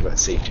haven't even talked about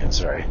safety, I'm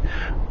sorry.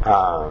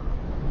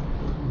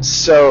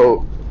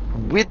 So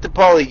with the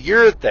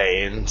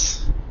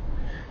polyurethanes,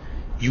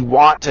 you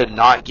want to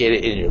not get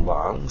it in your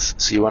lungs,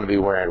 so you want to be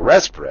wearing a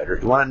respirator.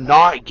 You want to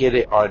not get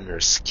it on your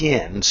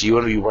skin, so you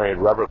want to be wearing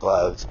rubber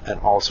gloves and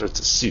all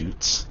sorts of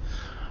suits.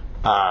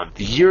 The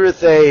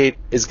urethane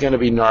is going to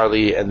be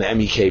gnarly, and the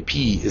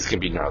MEKP is going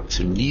to be gnarly,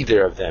 so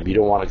neither of them, you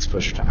don't want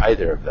exposure to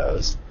either of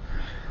those.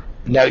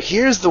 Now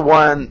here's the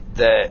one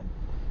that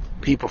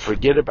people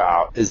forget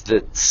about, is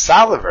that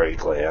salivary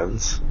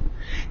glands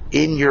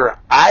in your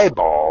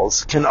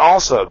eyeballs can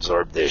also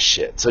absorb this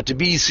shit. So to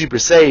be super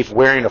safe,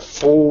 wearing a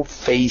full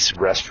face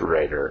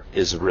respirator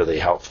is really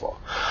helpful.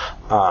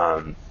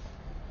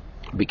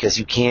 Because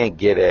you can't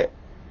get it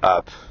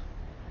up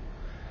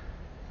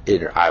in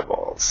your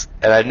eyeballs.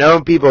 And I've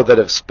known people that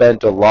have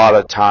spent a lot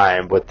of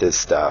time with this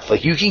stuff.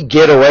 Like, you can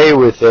get away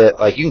with it.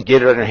 Like, you can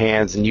get it on your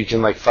hands and you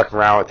can, like, fuck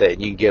around with it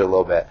and you can get a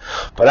little bit.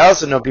 But I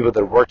also know people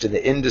that have worked in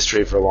the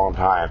industry for a long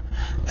time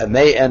and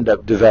they end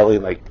up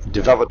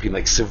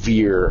developing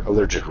severe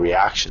allergic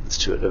reactions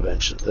to it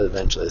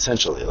eventually,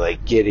 essentially,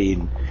 like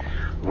getting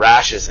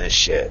rashes and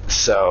shit.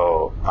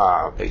 So,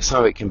 some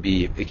of it can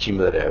be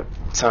accumulative.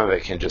 Some of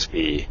it can just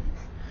be,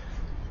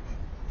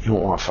 you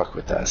don't want to fuck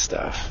with that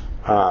stuff.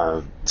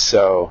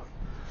 So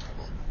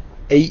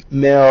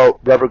 8mm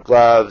rubber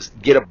gloves,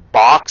 get a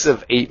box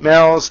of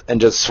 8mm and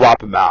just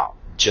swap them out.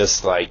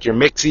 Just like your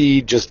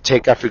mixie, just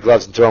take off your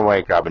gloves and throw them away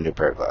and grab a new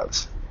pair of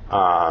gloves.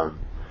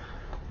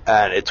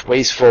 And it's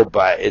wasteful,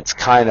 but it's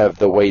kind of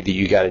the way that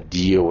you got to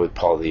deal with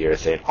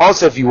polyurethane.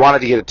 Also, if you wanted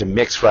to get it to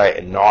mix right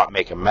and not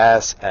make a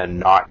mess and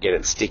not get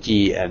it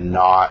sticky and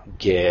not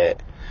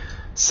get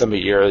some of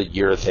your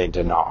urethane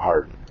to not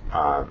harden,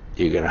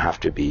 you're going to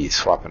have to be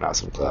swapping out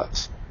some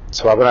gloves.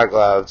 Swapping out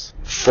gloves,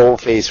 full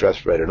face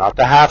respirator, not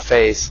the half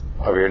face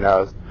over your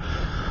nose,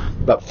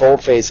 but full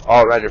face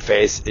all around your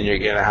face, and you're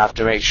going to have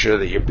to make sure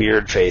that your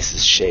beard face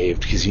is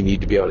shaved because you need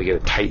to be able to get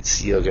a tight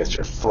seal against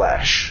your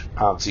flesh.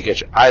 So you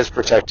get your eyes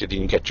protected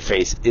and you get your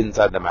face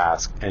inside the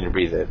mask and you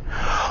breathe in.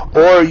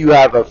 Or you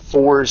have a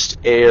forced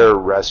air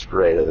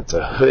respirator that's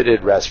a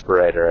hooded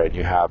respirator and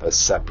you have a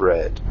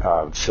separate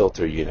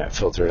filter unit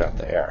filtering out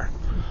the air.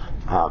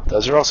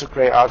 Those are also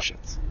great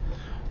options.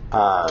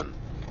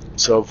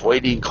 So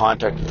avoiding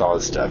contact with all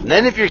this stuff. And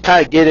then if you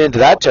kind of get into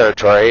that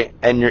territory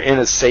and you're in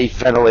a safe,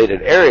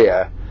 ventilated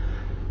area,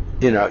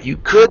 you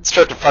could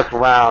start to fuck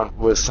around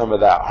with some of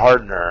that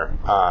hardener,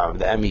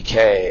 the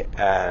MEK,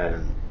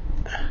 and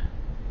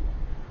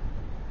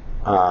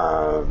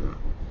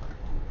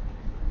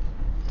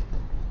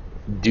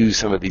do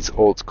some of these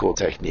old school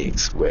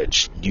techniques,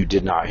 which you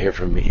did not hear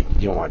from me.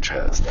 You don't want to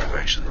try that stuff,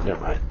 actually. Never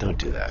mind. Don't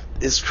do that.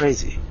 It's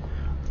crazy.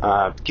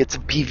 Get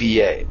some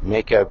PVA.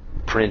 Make a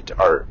print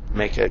art,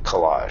 make a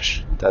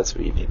collage. That's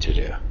what you need to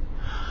do.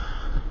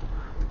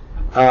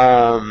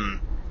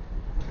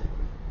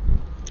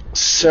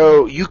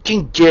 So you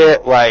can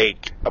get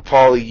like a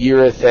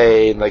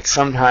polyurethane, like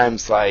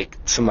sometimes like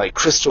some like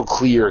crystal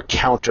clear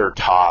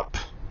countertop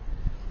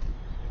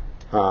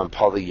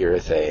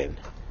polyurethane.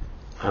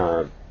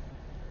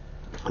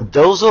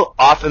 Those will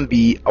often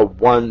be a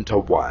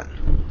 1-to-1,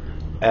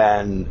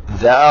 and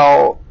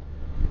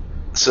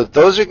so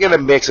those are going to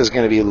mix. There's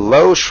going to be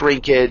low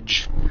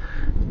shrinkage.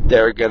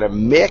 They're going to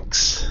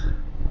mix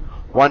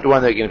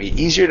 1-to-1. They're going to be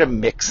easier to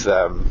mix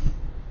them.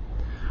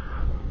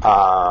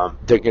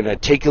 They're going to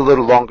take a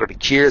little longer to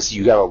cure, so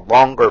you got a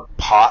longer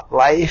pot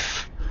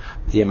life.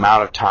 The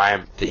amount of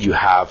time that you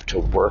have to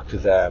work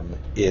them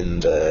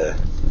in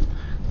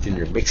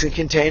your mixing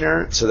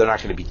container, so they're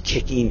not going to be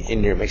kicking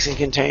in your mixing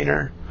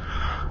container.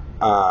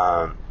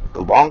 The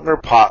longer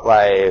pot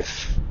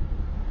life.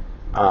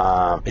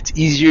 It's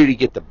easier to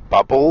get the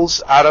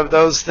bubbles out of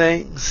those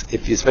things,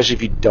 especially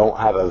if you don't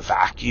have a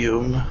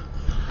vacuum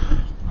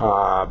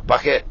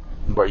bucket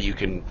where you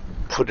can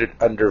put it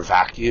under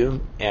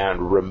vacuum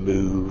and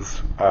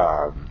remove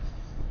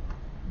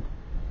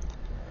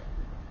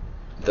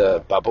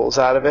the bubbles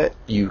out of it.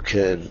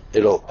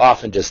 It'll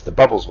often just, the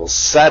bubbles will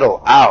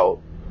settle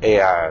out,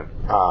 and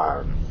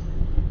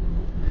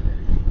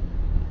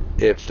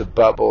if the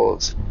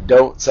bubbles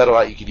don't settle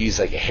out, you could use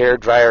like a hair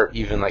dryer, or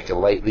even like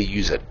lightly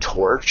use a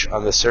torch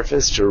on the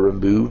surface to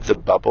remove the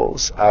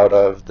bubbles out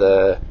of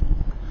the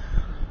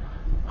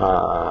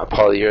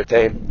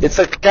polyurethane. It's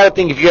like the kind of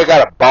thing, if you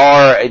got a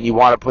bar and you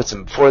want to put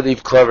some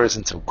 4-leaf clovers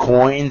and some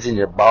coins in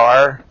your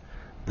bar,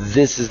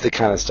 this is the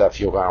kind of stuff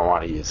you're going to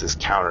want to use, this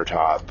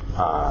countertop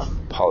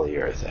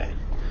polyurethane.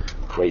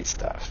 Great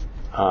stuff.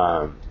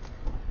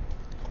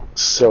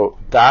 So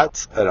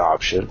that's an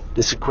option.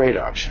 It's a great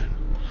option.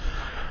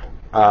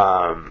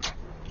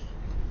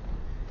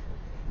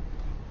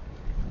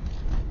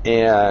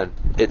 And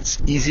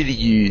it's easy to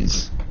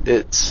use.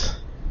 It's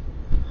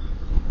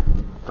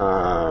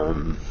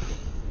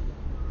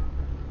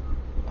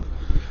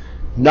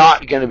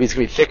not going to be, it's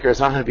going to be thicker. It's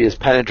not going to be as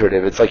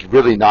penetrative. It's like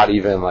really not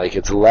even like,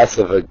 it's less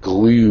of a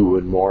glue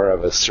and more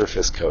of a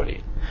surface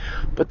coating.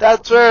 But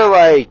that's where,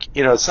 like,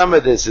 some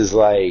of this is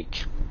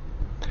like,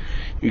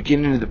 you get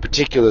into the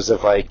particulars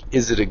of like,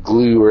 is it a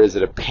glue or is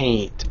it a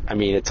paint? I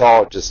mean, it's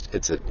all just,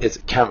 it's a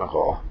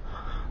chemical,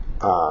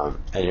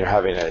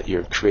 and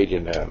you're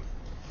creating a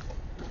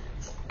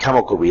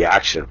chemical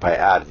reaction by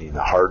adding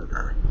the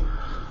hardener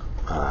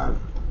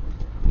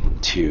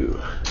to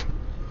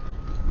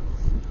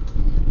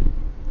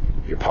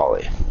your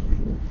poly.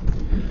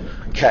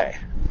 Okay,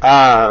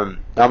 I'm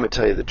gonna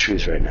tell you the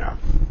truth right now.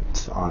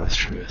 It's the honest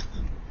truth.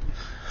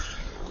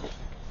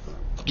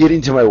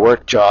 Getting to my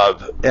work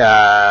job,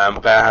 I'm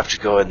gonna have to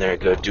go in there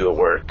and go do a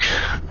work.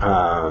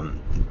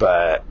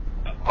 But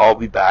I'll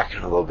be back in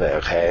a little bit,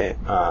 okay?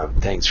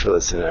 Thanks for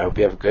listening. I hope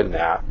you have a good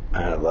nap,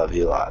 and I love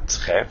you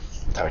lots, okay?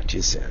 Talk to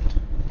you soon.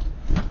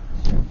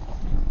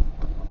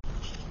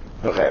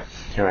 Okay,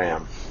 here I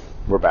am.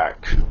 We're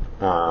back.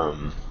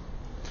 Hope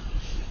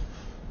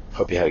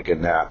you had a good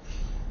nap.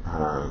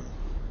 I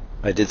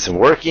did some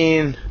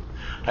working.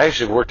 I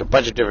actually worked a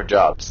bunch of different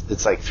jobs.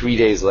 It's like 3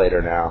 days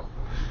later now.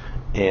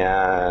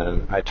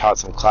 And I taught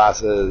some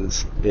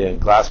classes in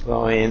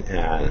glassblowing,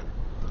 and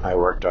I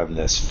worked on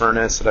this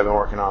furnace that I've been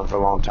working on for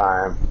a long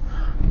time.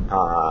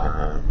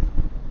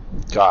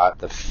 Got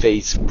the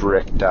face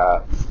bricked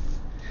up.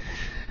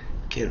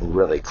 Getting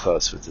really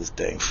close with this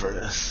dang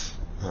furnace.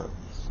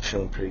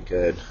 Feeling pretty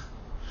good.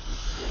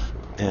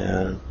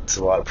 And it's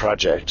a lot of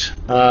project.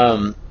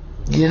 The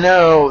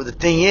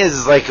thing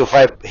is like if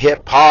I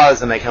hit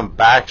pause and I come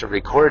back to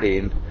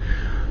recording,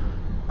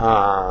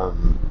 I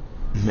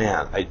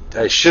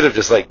should have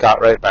just like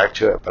got right back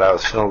to it, but I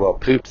was feeling a little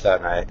pooped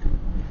that night.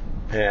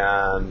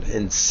 And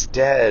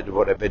instead,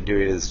 what I've been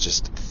doing is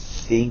just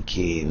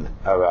thinking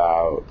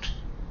about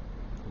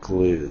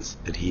glues,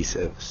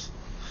 adhesives,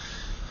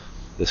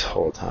 this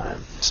whole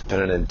time. It's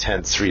been an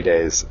intense 3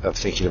 days of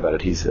thinking about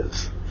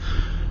adhesives.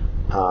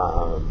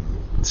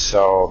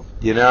 So,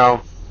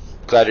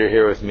 glad you're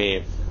here with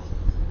me.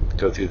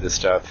 Go through this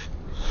stuff.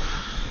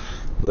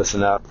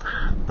 Listen up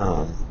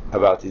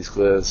about these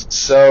glues.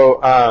 So,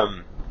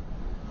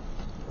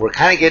 we're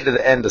kind of getting to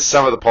the end of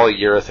some of the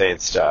polyurethane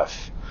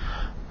stuff.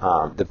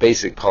 The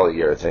basic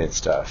polyurethane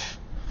stuff.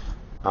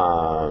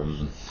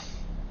 And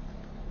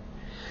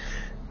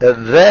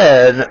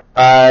then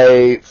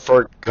I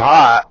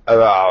forgot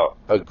about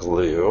a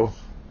glue,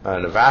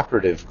 an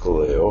evaporative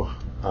glue,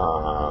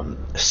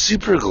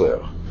 super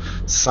glue,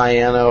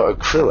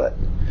 cyanoacrylate.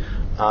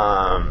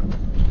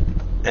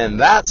 And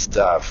that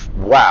stuff,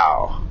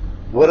 wow,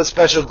 what a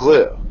special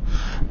glue.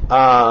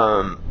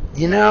 What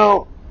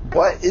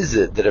is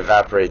it that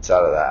evaporates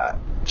out of that?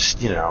 Just,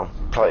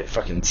 probably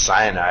fucking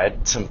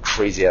cyanide, some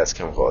crazy ass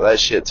chemical. That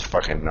shit's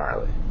fucking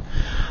gnarly.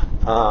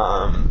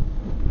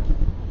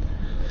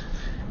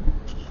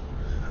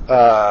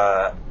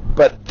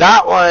 But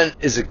that one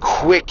is a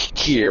quick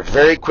cure,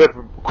 very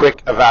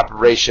quick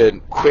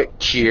evaporation, quick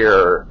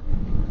cure,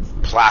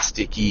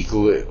 plasticky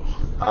glue.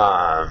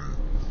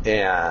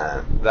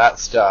 And that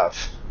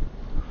stuff,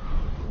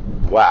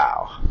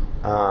 wow.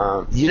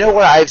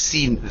 Where I've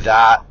seen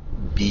that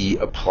be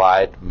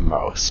applied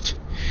most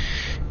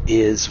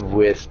is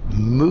with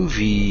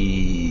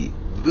movie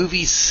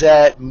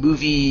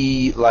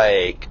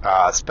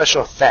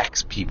special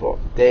effects people.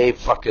 They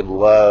fucking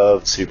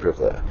love super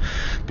glue.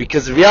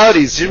 Because the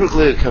reality is super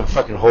glue can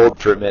fucking hold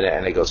for a minute,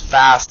 and it goes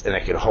fast, and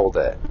it can hold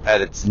it.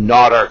 And it's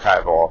not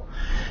archival,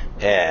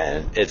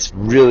 and it's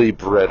really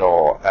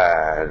brittle,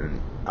 and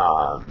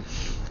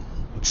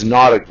it's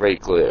not a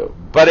great glue.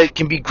 But it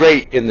can be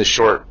great in the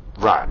short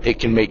run. It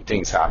can make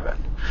things happen.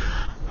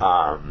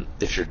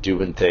 If you're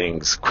doing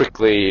things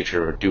quickly, if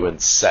you're doing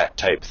set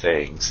type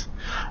things.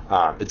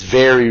 It's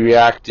very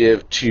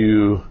reactive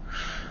to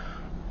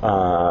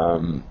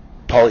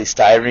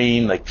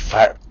polystyrene, like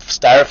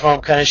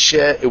styrofoam kind of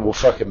shit. It will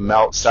fucking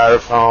melt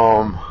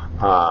styrofoam.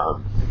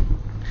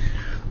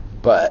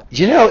 But,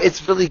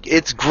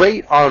 it's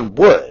great on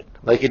wood.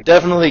 Like, it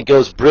definitely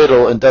goes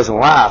brittle and doesn't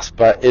last,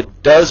 but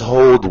it does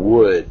hold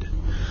wood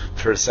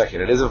for a second.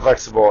 It isn't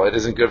flexible. It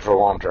isn't good for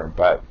long term,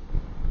 but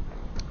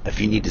if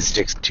you need to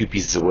stick two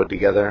pieces of wood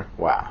together,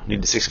 wow. You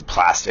need to stick some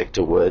plastic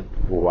to wood,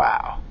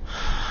 wow.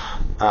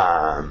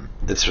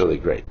 That's really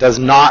great. Does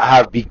not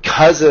have,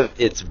 because of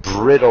its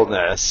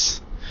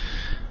brittleness,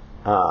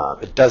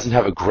 it doesn't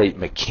have a great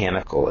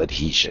mechanical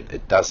adhesion.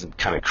 It doesn't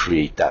kind of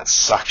create that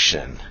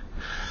suction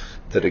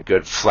that a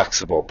good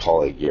flexible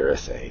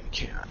polyurethane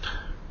can.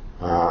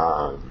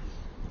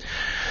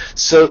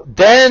 So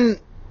then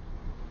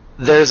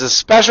there's a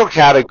special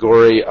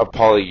category of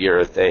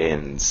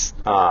polyurethanes,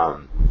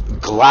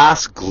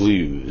 glass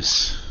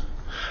glues.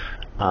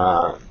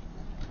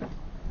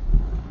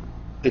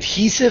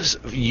 Adhesives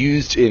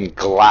used in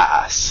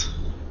glass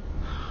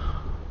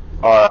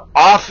are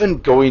often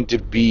going to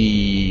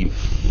be,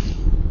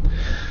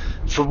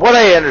 from what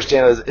I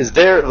understand, is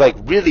they're like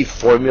really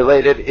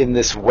formulated in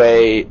this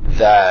way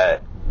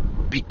that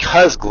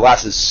because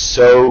glass is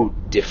so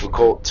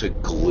difficult to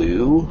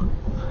glue,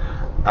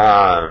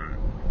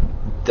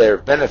 there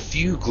have been a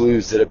few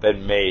glues that have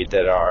been made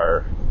that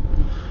are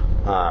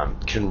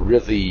can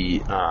really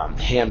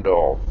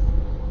handle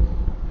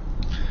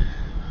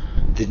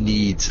the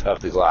needs of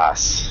the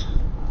glass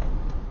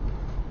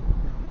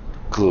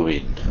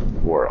gluing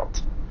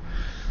world.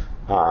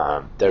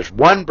 There's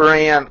one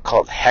brand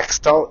called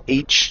Hextall,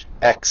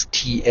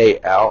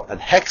 Hxtal, and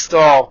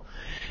Hextall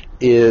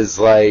is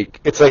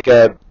it's like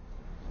a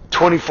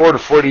 24 to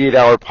 48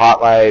 hour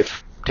pot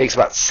life. Takes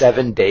about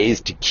 7 days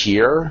to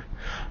cure.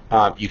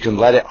 You can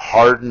let it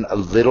harden a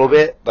little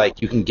bit.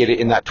 Like, you can get it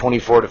in that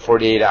 24 to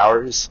 48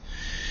 hours.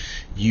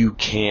 You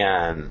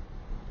can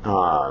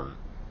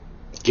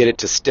get it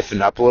to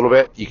stiffen up a little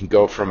bit. You can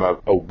go from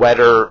a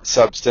wetter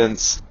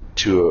substance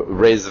to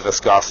raise the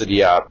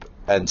viscosity up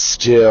and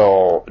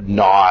still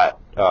not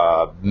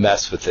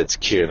mess with its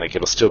curing. Like,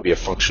 it'll still be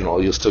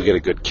you'll still get a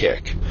good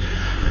kick.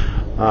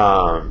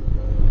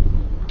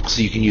 So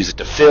you can use it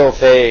to fill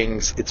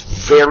things. It's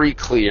very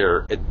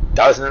clear. It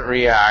doesn't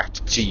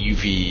react to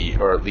UV,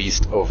 or at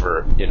least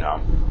over,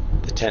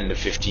 the 10 to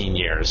 15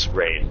 years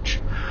range.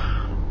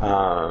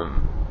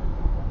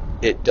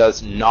 It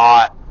does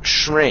not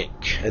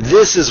shrink. And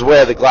this is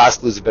where the glass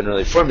glues have been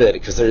really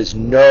formulated, because there is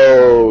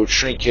no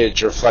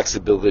shrinkage or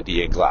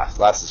flexibility in glass.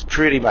 Glass is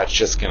pretty much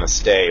just going to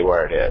stay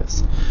where it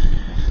is.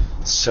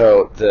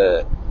 So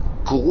the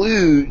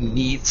glue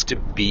needs to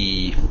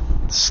be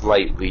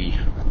slightly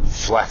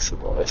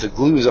flexible. If the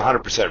glue is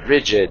 100%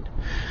 rigid,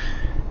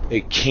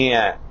 it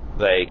can't,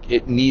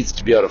 it needs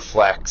to be able to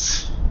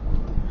flex,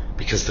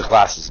 because the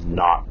glass is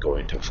not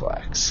going to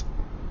flex.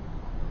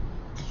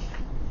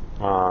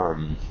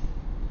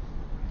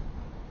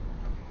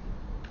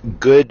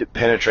 Good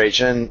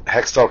penetration.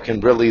 Hextol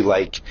can really,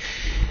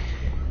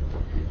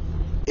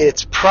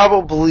 it's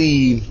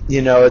probably,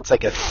 it's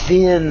like a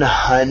thin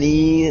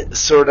honey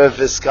sort of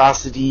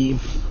viscosity,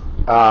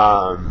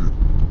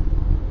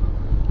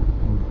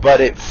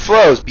 but it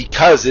flows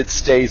because it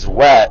stays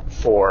wet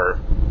for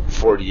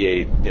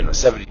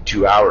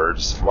 72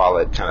 hours while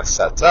it kind of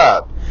sets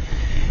up.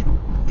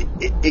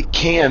 It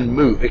can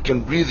move. It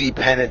can really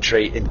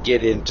penetrate and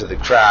get into the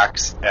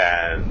cracks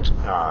and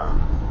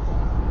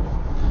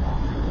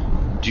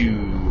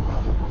do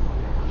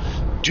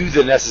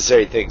the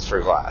necessary things for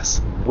glass,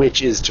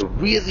 which is to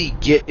really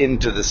get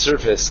into the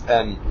surface.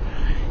 And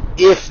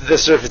if the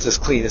surface is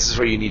clean, this is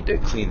where you need to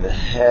clean the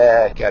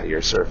heck out of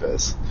your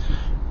surface,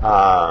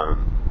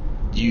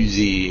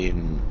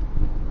 using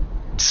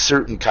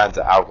certain kinds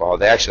of alcohol.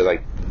 They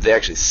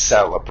actually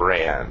sell a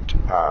brand,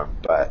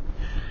 but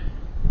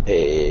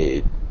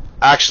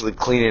actually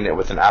cleaning it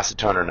with an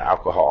acetone or an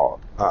alcohol,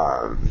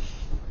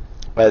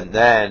 and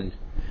then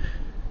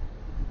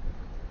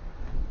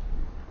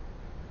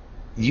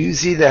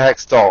using the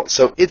Hextol.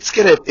 So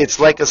it's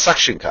like a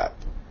suction cup,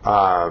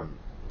 a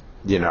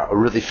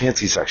really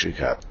fancy suction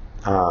cup.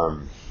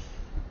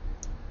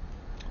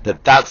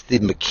 That's the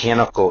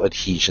mechanical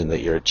adhesion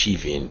that you're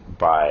achieving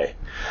by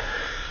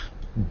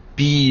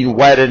being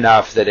wet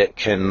enough that it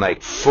can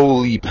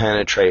fully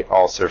penetrate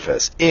all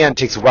surface, and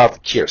takes a while to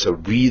cure, so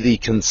really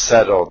can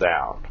settle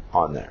down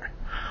on there.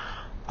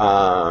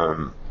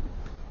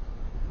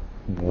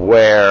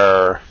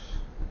 Where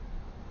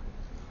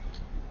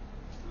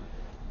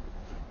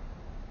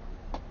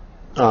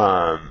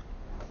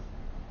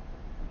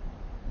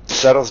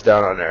settles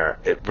down on there,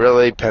 it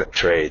really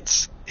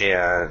penetrates,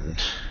 and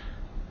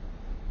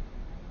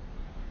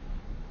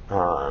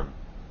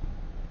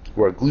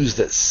where glues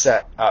that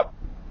set up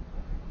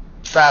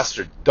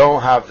faster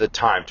don't have the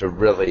time to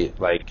really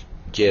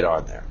get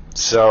on there.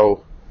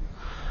 So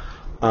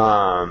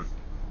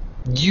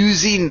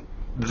using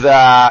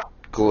that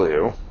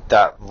glue,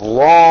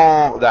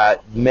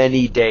 that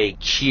many day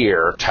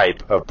cure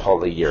type of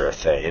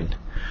polyurethane,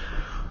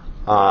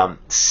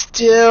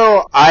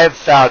 still I've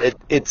found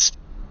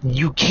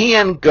you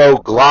can go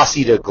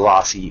glossy to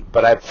glossy,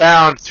 but I've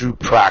found through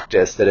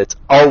practice that it's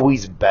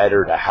always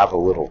better to have a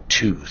little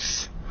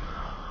tooth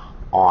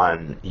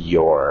on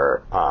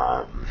your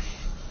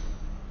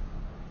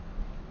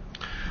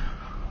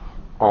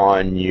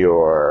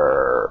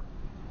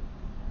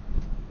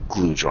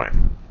glue joint,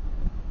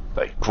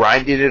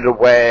 grinding it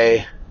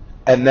away,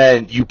 and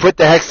then you put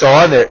the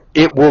Hextol on there.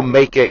 It will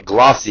make it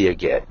glossy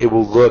again. It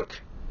will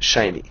look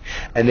shiny,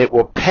 and it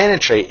will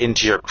penetrate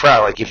into your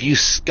crown. If you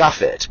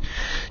scuff it,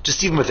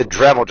 just even with a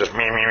Dremel,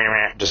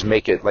 just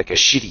make it like a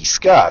shitty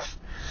scuff,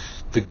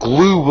 the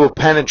glue will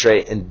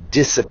penetrate and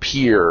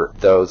disappear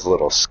those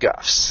little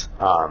scuffs,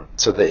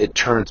 so that it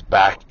turns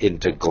back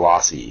into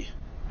glossy,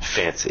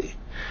 fancy.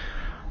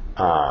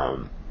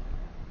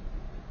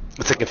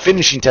 It's like a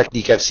finishing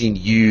technique I've seen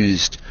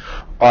used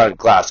on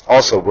glass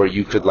also, where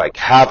you could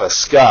have a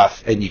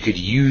scuff and you could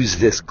use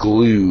this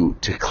glue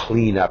to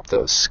clean up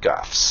those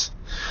scuffs.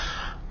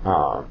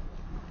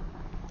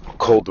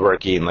 Cold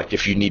working,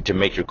 if you need to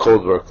make your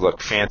cold work look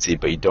fancy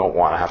but you don't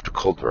want to have to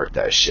cold work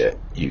that shit,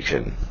 you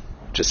can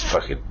just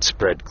fucking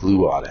spread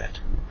glue on it.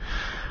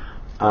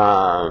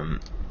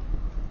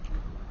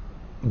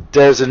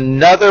 There's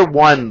another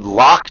one.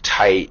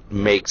 Loctite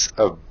makes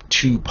a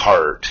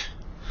 2-part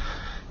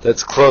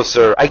that's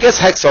closer. I guess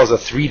Hextol is a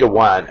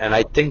 3-to-1, and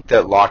I think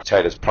that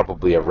Loctite is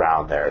probably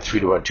around there,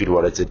 3-to-1,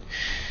 2-to-1. It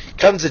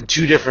comes in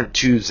 2 different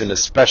tubes in a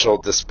special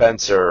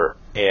dispenser,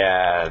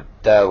 and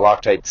the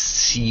Loctite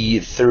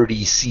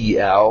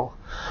C30CL.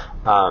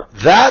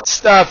 That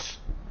stuff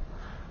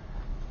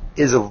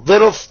is a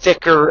little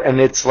thicker,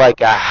 and it's a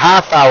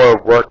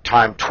half-hour work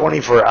time,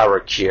 24-hour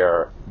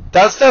cure.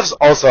 That stuff's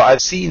also,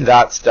 I've seen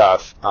that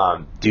stuff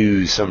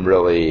do some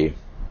really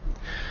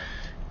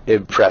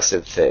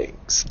impressive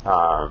things.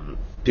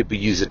 People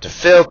use it to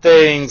fill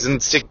things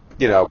and stick,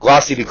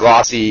 glossy to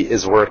glossy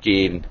is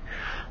working.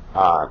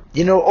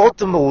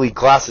 Ultimately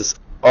glass is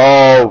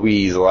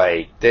always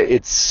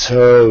it's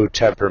so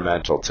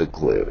temperamental to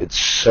glue. It's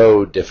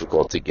so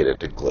difficult to get it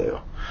to glue.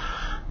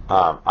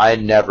 I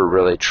never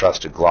really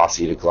trust a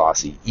glossy to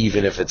glossy,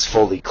 even if it's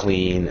fully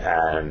clean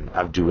and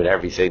I'm doing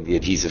everything the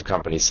adhesive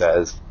company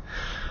says.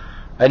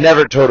 I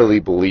never totally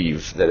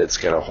believe that it's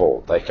going to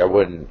hold. Like I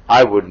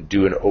wouldn't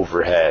do an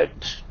overhead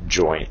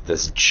joint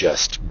that's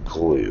just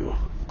glue,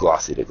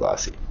 glossy to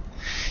glossy.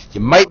 You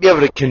might be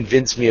able to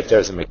convince me if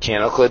there's a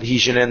mechanical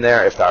adhesion in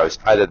there, if that was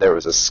either there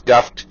was a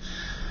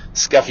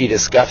scuffy to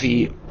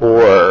scuffy,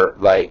 or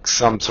like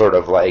some sort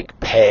of like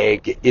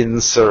peg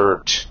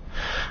insert,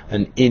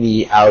 an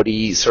innie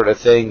outie sort of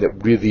thing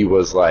that really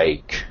was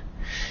like,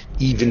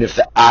 even if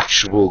the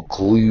actual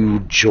glue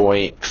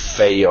joint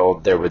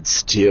failed, there would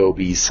still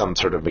be some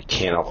sort of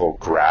mechanical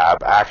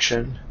grab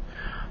action.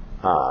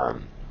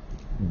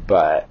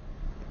 But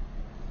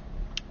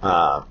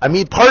I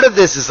mean, part of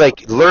this is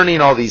like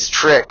learning all these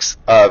tricks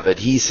of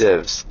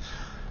adhesives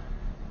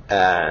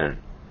and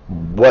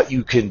what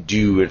you can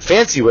do in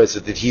fancy ways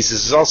with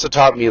adhesives has also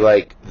taught me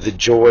like the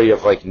joy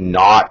of like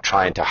not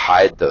trying to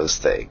hide those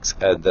things,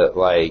 and that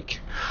like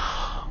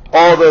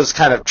all those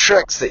kind of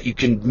tricks that you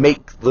can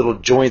make little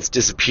joints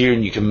disappear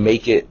and you can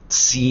make it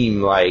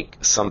seem like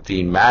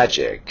something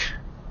magic.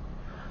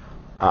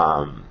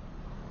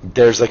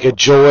 There's like a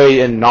joy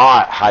in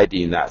not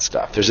hiding that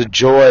stuff. There's a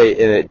joy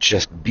in it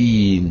just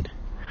being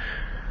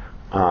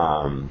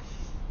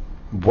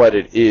what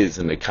it is,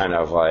 in a kind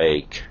of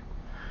like,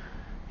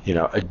 you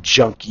know, a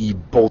junky,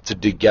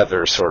 bolted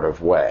together sort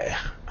of way.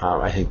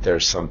 I think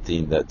there's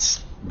something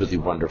that's really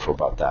wonderful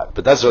about that.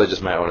 But that's really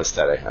just my own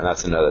aesthetic, and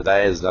that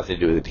has nothing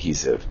to do with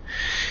adhesive.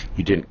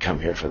 You didn't come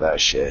here for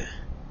that shit.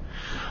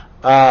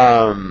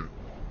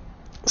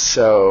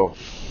 So,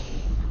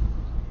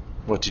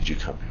 what did you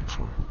come here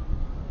for?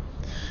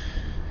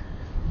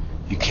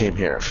 You came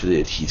here for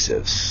the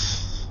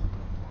adhesives.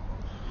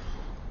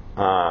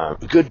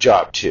 Good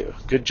job, too.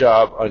 Good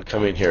job on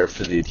coming here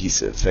for the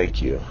adhesive.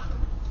 Thank you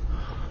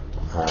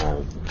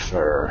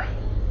for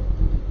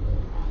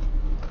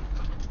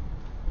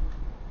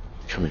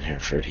coming here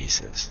for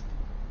adhesives.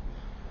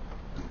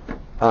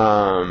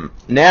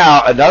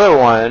 Now,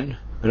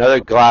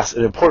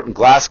 an important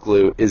glass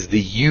glue is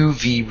the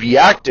UV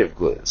reactive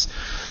glues.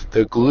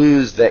 The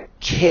glues that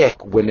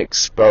kick when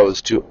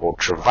exposed to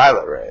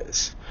ultraviolet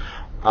rays.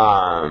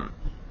 A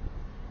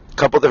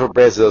couple different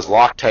brands of those.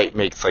 Loctite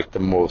makes like the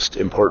most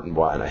important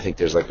one. I think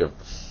there's like a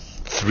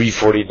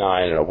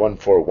 349 and a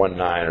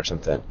 1419 or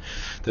something.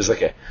 There's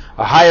like a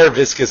higher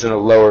viscous and a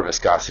lower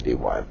viscosity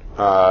one.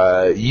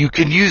 You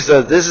can use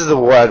this is the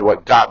one.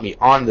 What got me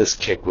on this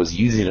kick was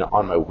using it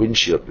on my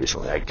windshield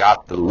recently. I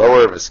got the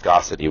lower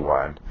viscosity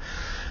one,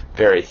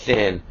 very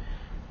thin,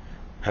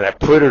 and I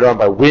put it on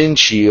my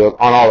windshield,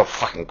 on all the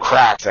fucking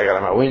cracks I got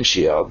on my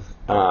windshield,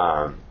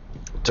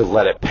 to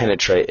let it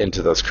penetrate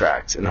into those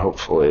cracks and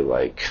hopefully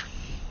like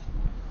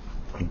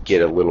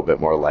get a little bit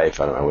more life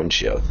out of my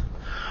windshield.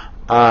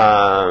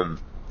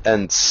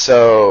 And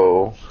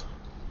so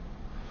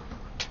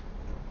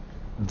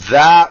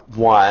that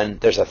one,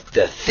 there's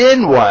the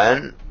thin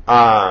one,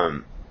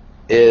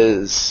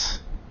 is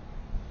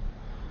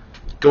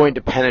going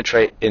to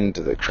penetrate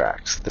into the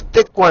cracks. The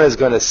thick one is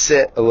going to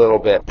sit a little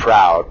bit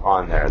proud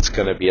on there. It's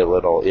going to be a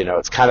little,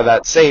 it's kind of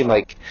that same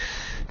like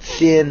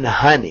thin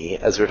honey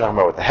as we were talking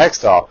about with the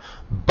Hextol.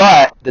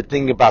 But the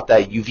thing about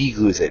that UV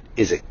glue is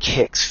it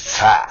kicks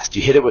fast.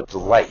 You hit it with the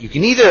light. You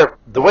can either,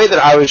 the way that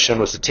I was shown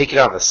was to take it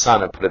out in the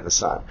sun and put it in the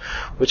sun,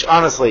 which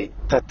honestly,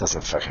 that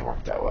doesn't fucking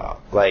work that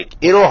well. Like,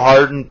 it'll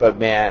harden, but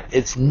man,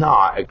 it's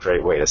not a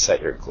great way to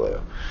set your glue.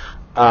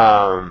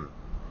 The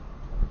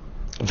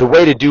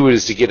way to do it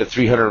is to get a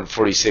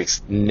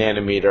 346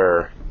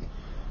 nanometer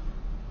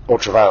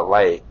ultraviolet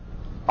light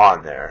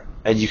on there.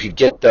 And you could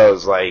get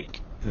those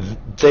like,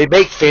 they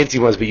make fancy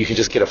ones, but you can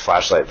just get a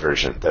flashlight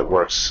version that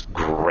works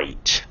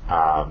great.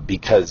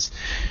 Because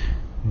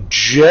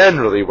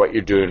generally what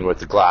you're doing with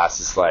the glass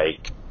is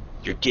like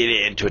you're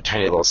getting into a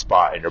tiny little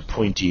spot and you're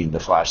pointing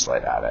the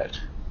flashlight at it.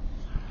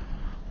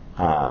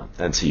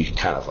 And so you can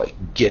kind of like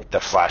get the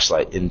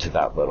flashlight into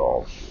that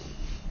little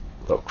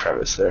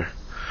crevice there.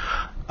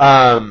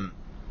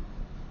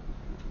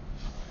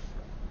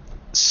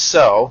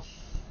 So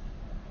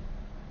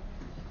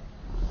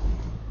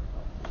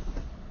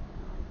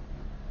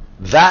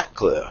that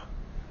glue,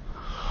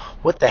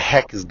 what the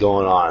heck is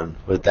going on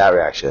with that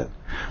reaction?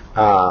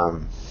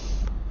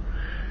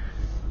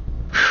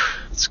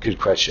 It's a good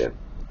question.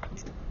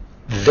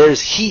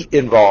 There's heat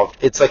involved.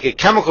 It's like a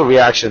chemical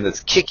reaction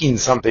that's kicking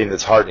something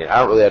that's hardening. I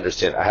don't really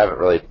understand. I haven't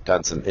really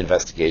done some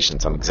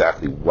investigations on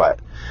exactly what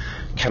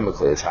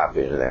chemically is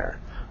happening there.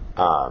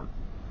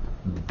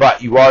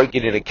 But you are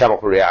getting a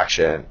chemical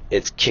reaction.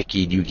 It's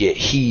kicking. You get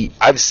heat.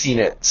 I've seen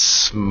it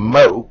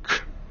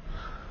smoke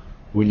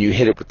when you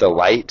hit it with the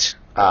light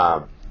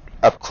up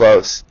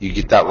close. You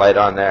get that light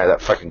on there,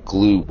 that fucking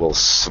glue will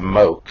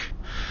smoke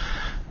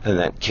and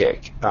then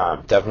kick.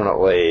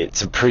 Definitely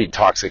some pretty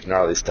toxic,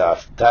 gnarly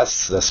stuff. The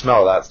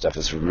smell of that stuff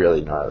is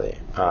really gnarly.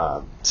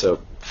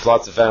 So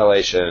lots of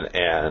ventilation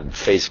and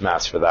face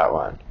masks for that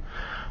one.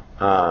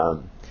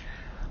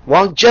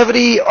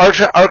 Longevity,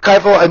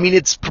 archival, I mean,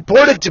 it's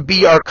purported to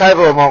be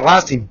archival and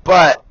long-lasting,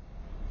 but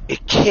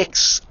it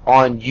kicks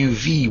on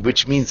UV,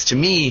 which means to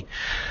me,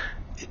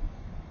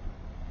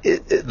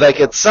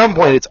 like at some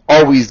point, it's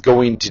always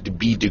going to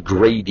be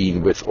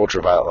degrading with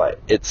ultraviolet light.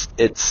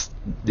 It's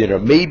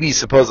maybe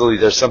supposedly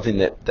there's something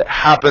that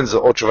happens.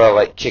 The ultraviolet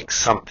light kicks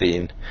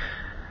something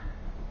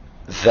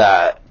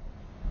that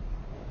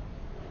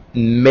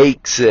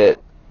makes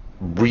it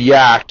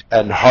react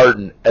and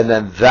harden, and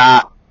then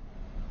that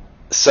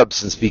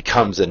substance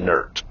becomes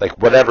inert. Like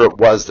whatever it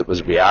was that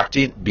was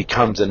reacting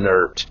becomes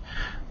inert,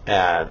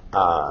 and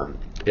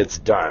it's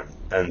done.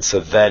 And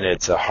so then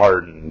it's a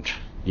hardened,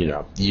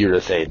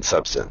 urethane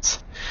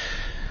substance.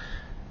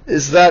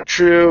 Is that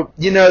true?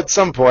 At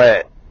some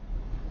point,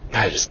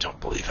 I just don't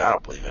believe. I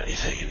don't believe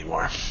anything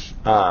anymore.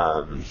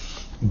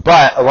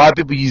 But a lot of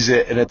people use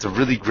it, and it's a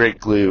really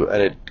great glue,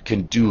 and it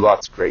can do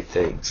lots of great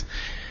things.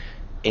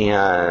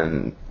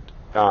 And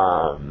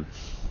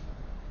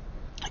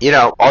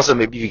also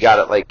maybe you got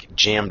it like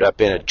jammed up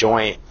in a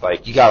joint,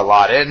 like you got a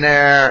lot in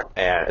there,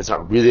 and it's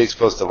not really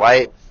exposed to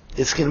light.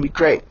 It's going to be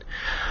great.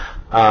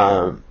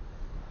 Brown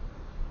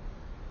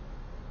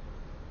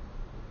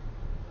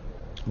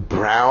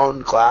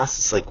glass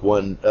is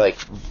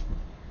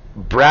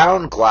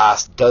brown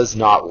glass does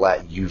not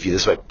let UV.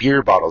 This is why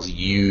beer bottles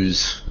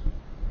use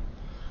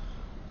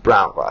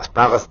brown glass.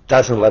 Brown glass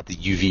doesn't let the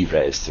UV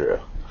rays through.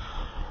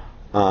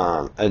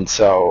 And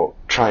so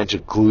trying to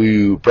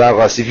glue brown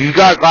glass, if you've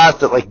got glass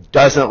that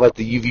doesn't let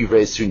the UV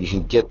rays through, and you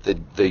can get the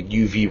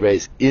UV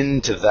rays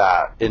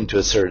into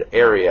a certain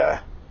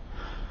area,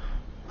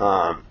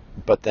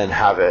 but then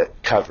have it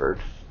covered.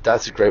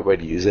 That's a great way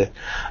to use it.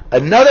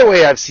 Another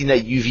way I've seen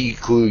that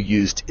UV glue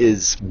used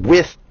is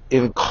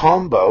in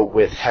combo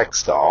with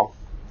Hextol,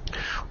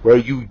 where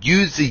you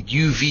use the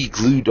UV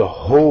glue to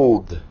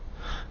hold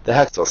the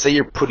Hextol. Say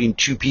you're putting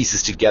two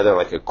pieces together,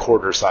 like a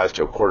quarter size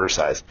to a quarter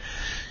size.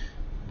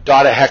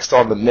 Dot a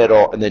Hextol in the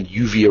middle, and then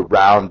UV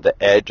around the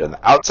edge on the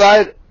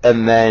outside,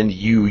 and then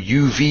you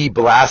UV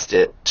blast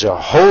it to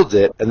hold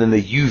it, and then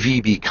the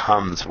UV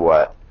becomes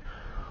what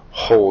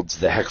holds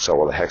the Hextol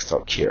while the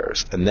Hextol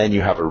cures, and then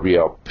you have a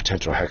real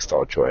potential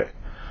Hextol joint.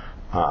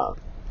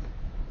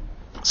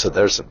 So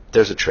there's a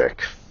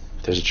trick.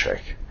 There's a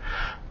trick.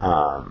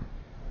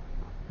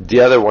 The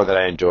other one that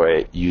I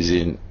enjoy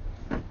using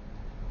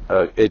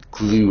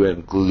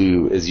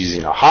glue is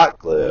using a hot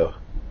glue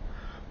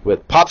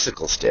with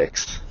popsicle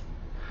sticks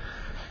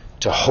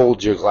to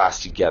hold your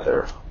glass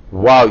together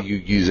while you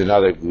use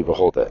another glue to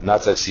hold it. And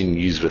that's I've seen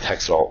used with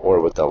Hextol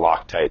or with the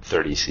Loctite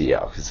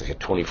 30CL, because it's like a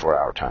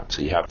 24-hour time.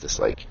 So you have this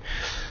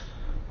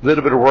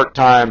little bit of work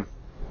time,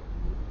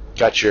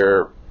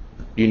 you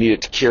need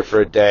it to cure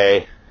for a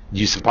day,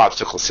 use some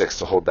popsicle sticks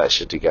to hold that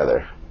shit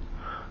together.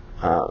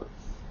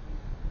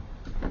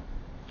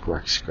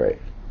 Works great.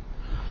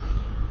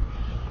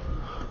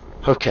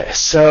 Okay,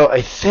 so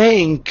I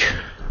think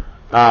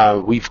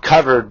we've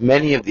covered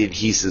many of the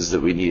adhesives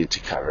that we needed to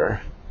cover.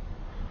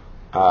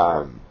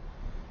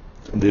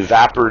 The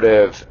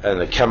evaporative and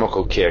the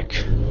chemical kick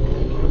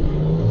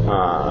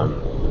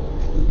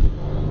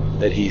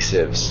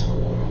adhesives,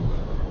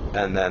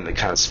 and then the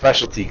kind of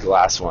specialty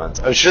glass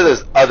ones. I'm sure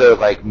there's other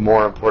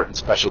more important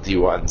specialty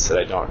ones that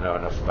I don't know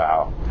enough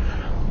about.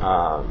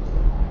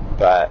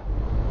 But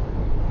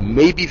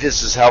maybe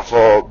this is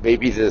helpful.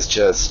 Maybe this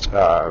just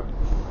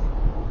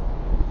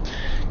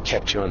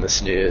kept you on the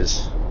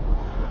snooze.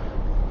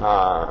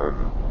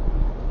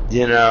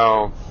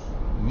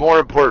 More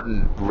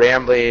important,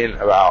 rambling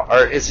about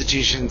art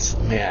institutions.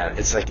 Man,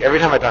 it's like every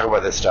time I talk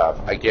about this stuff,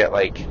 I get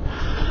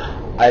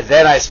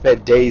I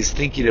spend days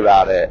thinking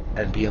about it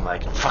and being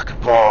like, I'm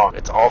fucking wrong.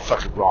 It's all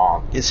fucking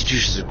wrong.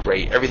 Institutions are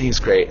great. Everything's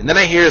great. And then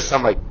I hear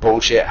some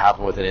bullshit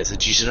happen with an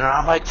institution, and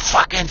I'm like,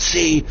 fucking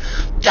see,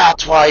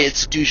 that's why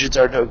institutions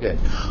are no good.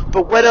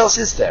 But what else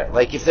is there?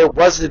 If there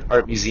wasn't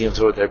art museums,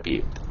 what would there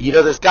be?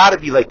 There's got to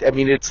be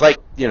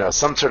it's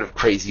some sort of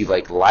crazy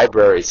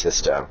library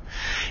system.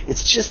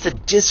 It's just the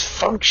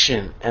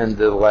dysfunction and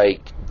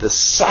the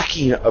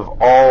sucking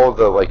of all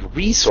the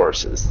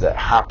resources that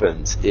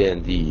happens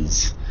in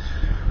these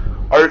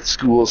art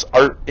schools,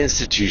 art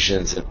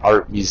institutions, and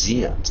art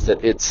museums,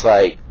 that it's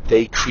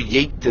they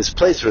create this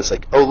place where it's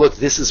oh look,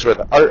 this is where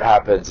the art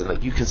happens,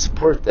 and you can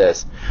support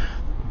this.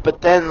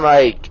 But then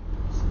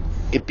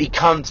it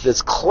becomes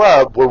this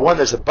club where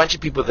there's a bunch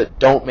of people that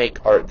don't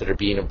make art that are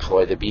being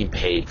employed, they're being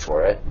paid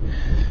for it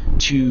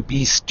to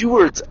be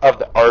stewards of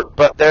the art,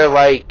 but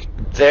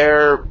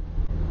they're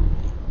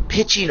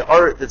pitching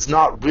art that's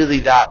not really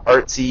that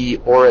artsy,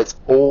 or it's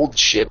old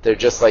shit. They're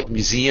just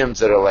museums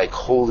that are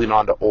holding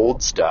on to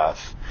old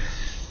stuff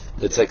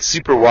that's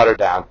super watered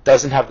down,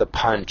 doesn't have the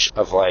punch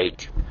of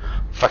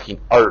fucking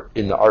art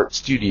in the art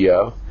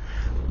studio,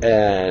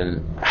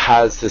 and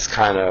has this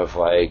kind of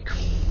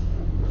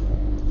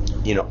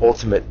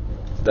ultimate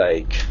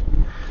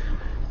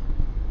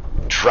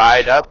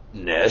dried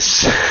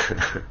upness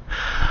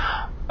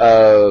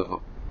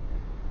of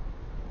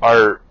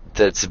art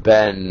that's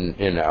been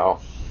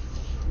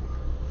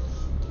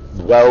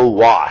well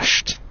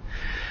washed,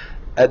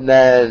 and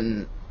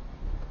then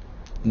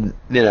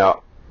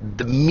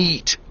the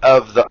meat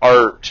of the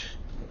art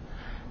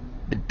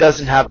It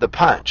doesn't have the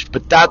punch.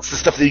 But that's the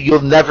stuff that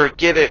you'll never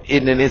get it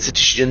in an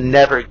institution. You'll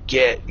never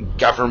get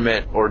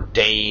government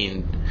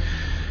ordained,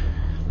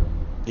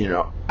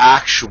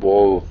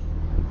 actual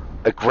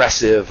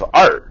aggressive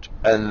art.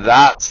 And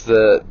that's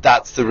the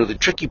really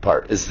tricky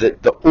part, is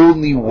that the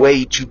only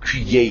way to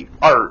create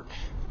art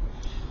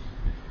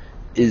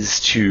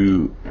is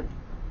to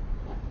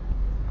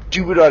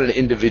do it on an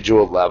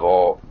individual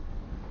level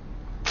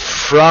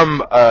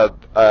from a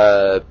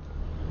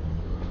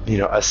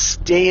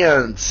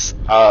stance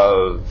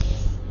of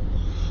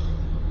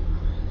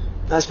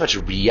not as much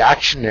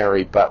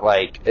reactionary, but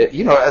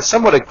a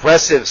somewhat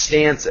aggressive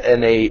stance,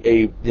 and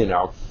the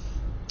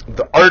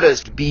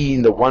artist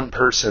being the one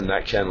person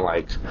that can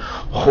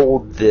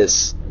hold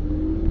this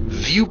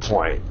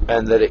viewpoint,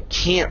 and that it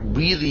can't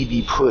really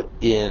be put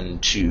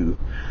into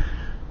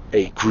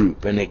a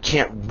group, and it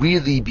can't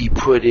really be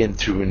put in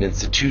through an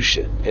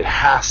institution. It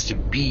has to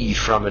be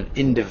from an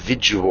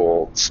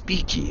individual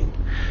speaking,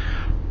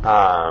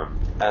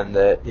 and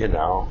that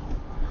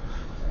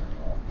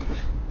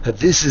that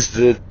this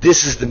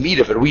is the meat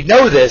of it. We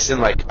know this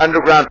in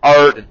underground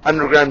art and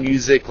underground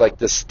music.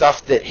 The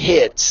stuff that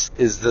hits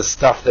is the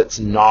stuff that's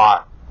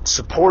not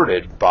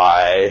supported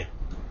by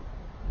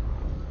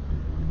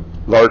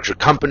larger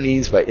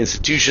companies, by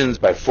institutions,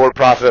 by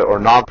for-profit or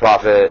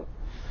non-profit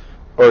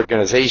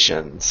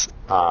organizations.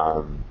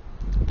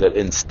 That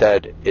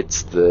instead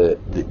it's the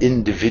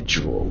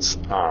individuals,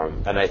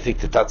 and I think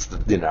that's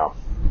the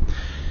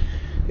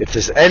if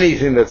there's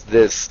anything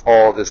that's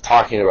all this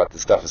talking about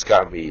this stuff has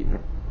got me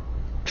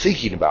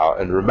thinking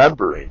about and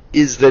remembering,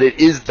 is that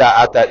it is that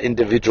at that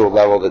individual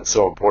level that's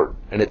so important,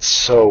 and it's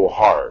so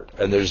hard,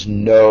 and there's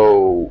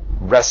no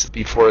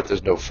recipe for it,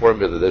 there's no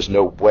formula, there's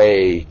no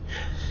way,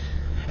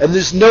 and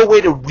there's no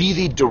way to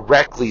really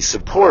directly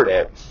support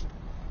it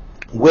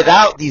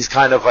without these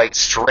kind of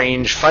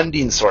strange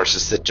funding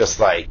sources that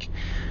just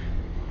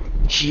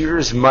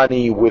here's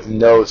money with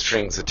no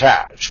strings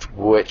attached,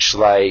 which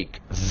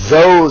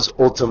those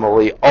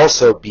ultimately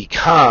also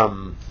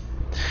become,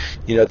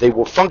 they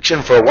will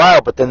function for a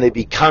while, but then they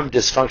become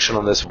dysfunctional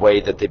in this way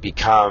that they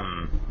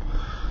become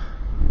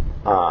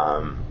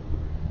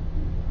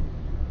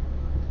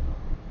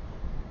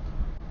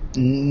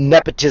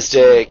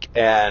nepotistic,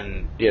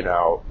 and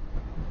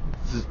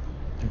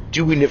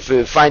doing it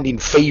for finding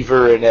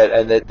favor in it,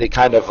 and that they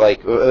kind of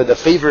the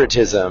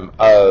favoritism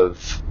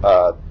of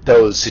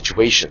those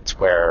situations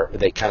where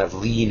they kind of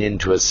lean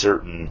into a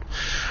certain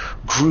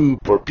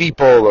group or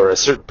people or a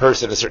certain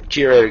person, a certain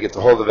curator gets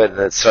a hold of it, and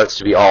it starts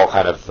to be all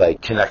kind of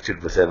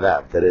connected within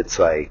them. That it's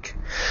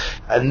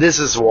and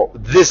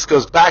this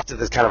goes back to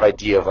this kind of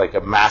idea of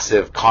a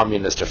massive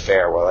communist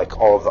affair where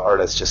all of the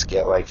artists just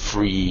get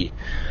free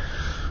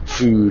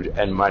food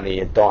and money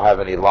and don't have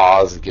any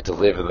laws and get to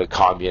live in the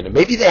commune, and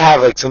maybe they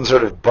have some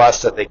sort of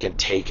bus that they can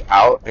take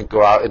out and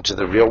go out into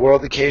the real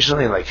world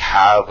occasionally and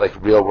have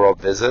real world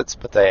visits,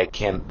 but they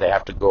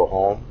have to go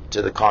home to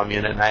the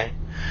commune at night.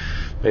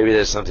 Maybe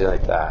there's something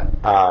like that,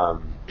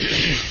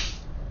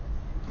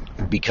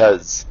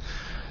 because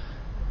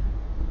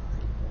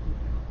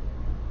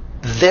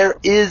there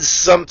is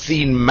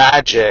something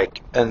magic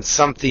and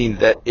something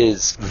that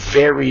is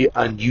very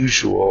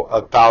unusual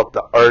about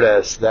the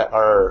artists that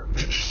are,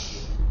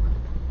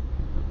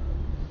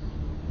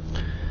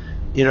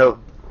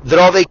 that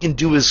all they can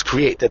do is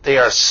create, that they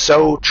are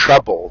so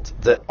troubled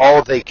that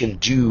all they can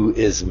do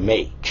is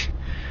make.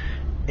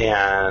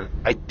 And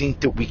I think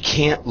that we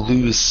can't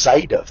lose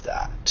sight of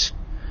that.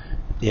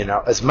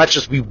 As much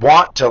as we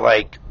want to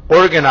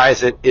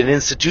organize it and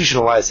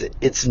institutionalize it,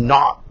 it's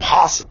not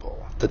possible.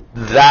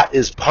 That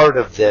is part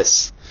of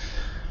this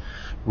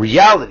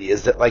reality,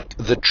 is that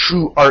the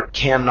true art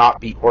cannot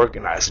be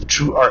organized, and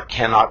true art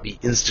cannot be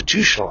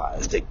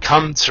institutionalized. It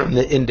comes from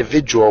the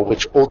individual,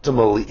 which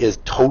ultimately is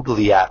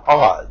totally at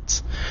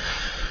odds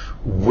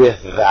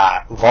with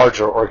that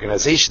larger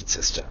organization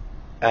system,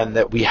 and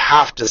that we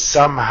have to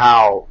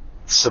somehow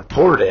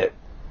support it.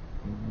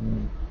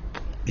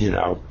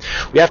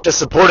 We have to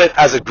support it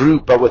as a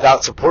group, but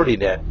without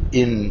supporting it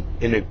in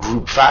a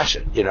group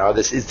fashion.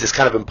 This is this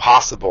kind of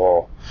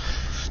impossible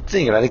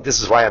thing, and I think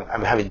this is why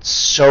I'm having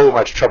so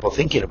much trouble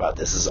thinking about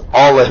this. This is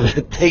all I've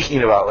been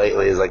thinking about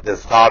lately, is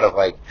this thought of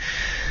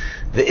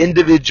the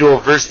individual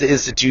versus the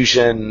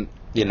institution,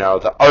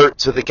 the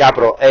arts with the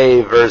capital A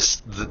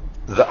versus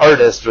the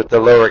artist with the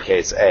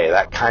lowercase a.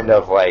 That kind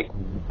of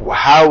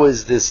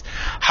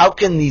how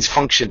can these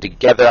function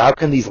together? How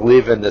can these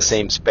live in the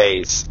same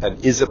space?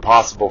 And is it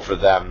possible for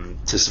them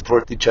to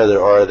support each other,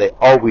 or are they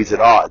always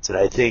at odds? And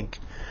I think,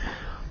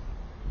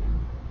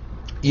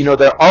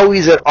 they're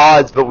always at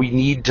odds, but we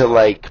need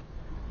to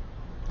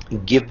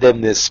give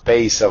them this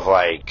space of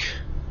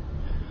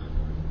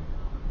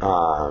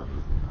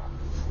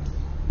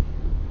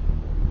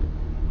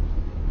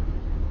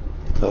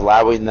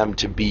allowing them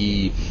to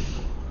be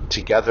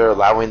together,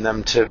 allowing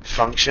them to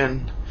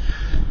function.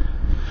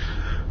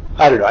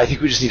 I don't know. I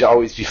think we just need to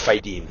always be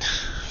fighting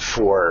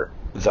for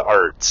the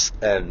arts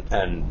and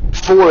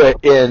for it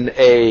in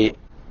a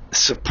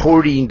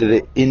supporting to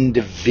the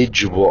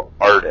individual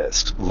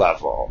artist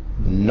level,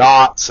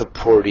 not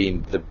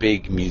supporting the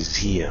big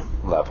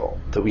museum level.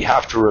 That we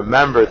have to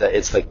remember that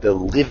it's like the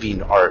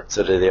living arts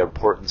that are the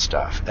important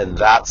stuff, and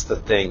that's the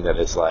thing that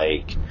is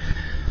like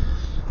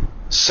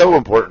so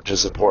important to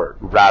support,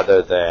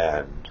 rather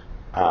than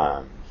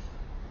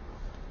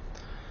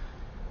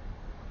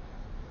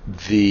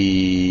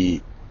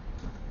the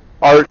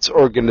arts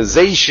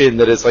organization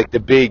that is like the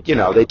big,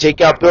 they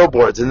take out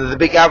billboards and they're the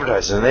big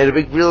advertisers and they have a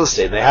big real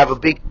estate and they have a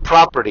big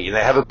property and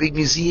they have a big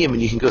museum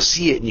and you can go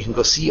see it and you can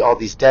go see all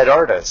these dead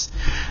artists.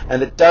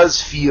 And it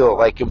does feel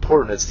like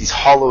important. It's these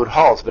hollowed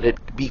halls, but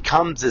it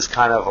becomes this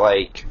kind of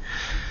like,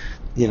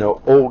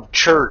 old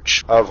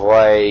church of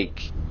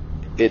like,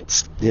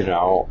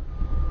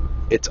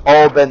 it's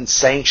all been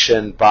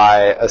sanctioned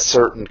by a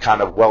certain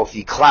kind of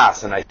wealthy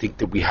class, and I think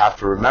that we have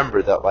to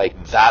remember that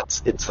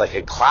it's like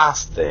a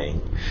class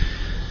thing,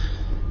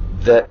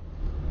 that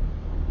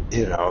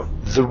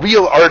the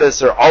real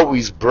artists are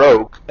always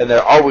broke and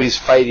they're always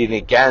fighting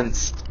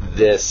against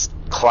this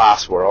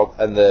class world,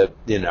 and the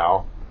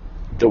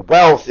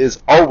wealth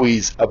is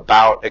always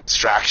about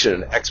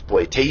extraction and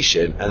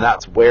exploitation, and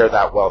that's where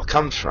that wealth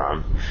comes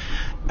from.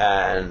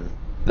 And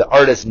the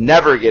artists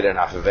never get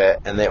enough of it,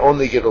 and they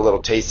only get a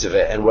little taste of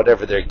it, and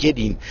whatever they're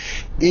getting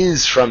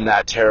is from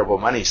that terrible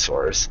money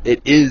source.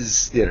 It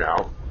is,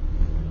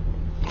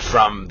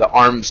 from the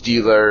arms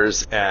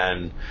dealers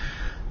and,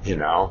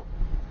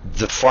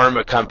 the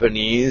pharma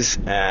companies,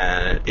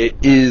 and it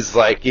is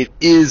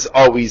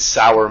always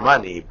sour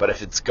money, but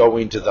if it's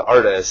going to the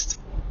artist,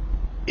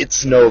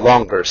 it's no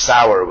longer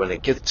sour when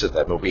it gets to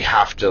them, and we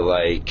have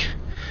to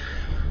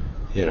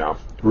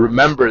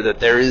remember that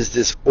there is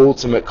this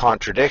ultimate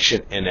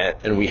contradiction in it,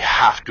 and we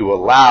have to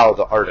allow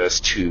the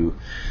artist to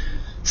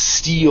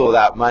steal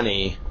that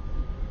money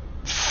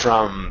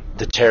from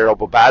the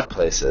terrible bad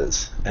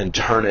places and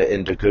turn it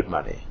into good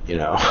money.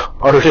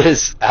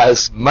 Artists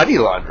as money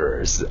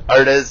launderers,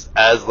 artists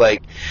as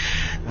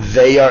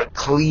they are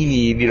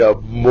cleaning,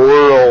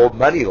 moral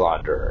money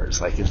launderers.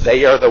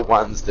 They are the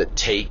ones that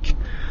take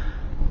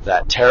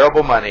that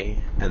terrible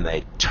money and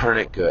they turn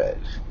it good.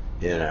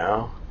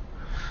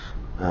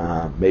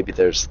 Maybe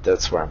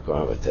that's where I'm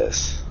going with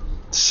this.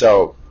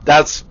 So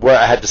that's what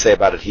I had to say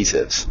about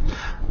adhesives.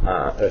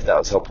 If that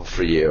was helpful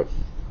for you,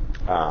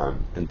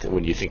 and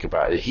when you think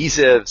about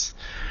adhesives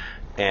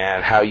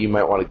and how you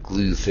might want to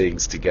glue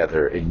things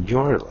together in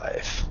your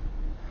life.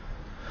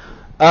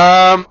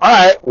 All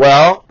right.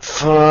 Well,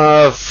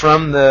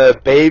 from the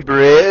Bay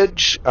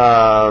Bridge,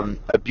 a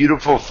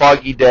beautiful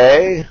foggy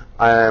day.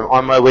 I'm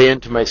on my way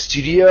into my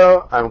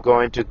studio. I'm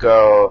going to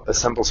go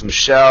assemble some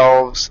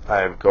shelves.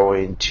 I'm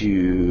going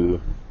to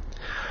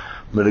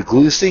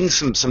glue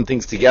some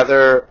things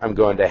together. I'm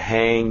going to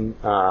hang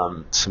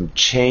some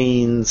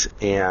chains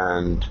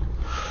and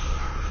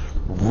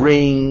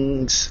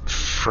rings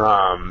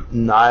from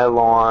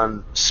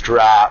nylon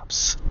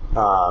straps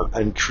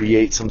and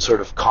create some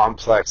sort of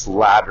complex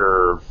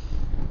ladder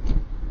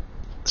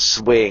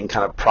swing,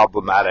 kind of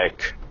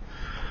problematic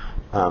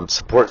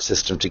support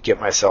system to get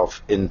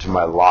myself into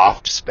my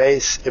loft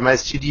space in my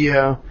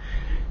studio.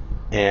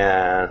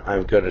 And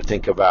I'm going to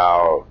think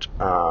about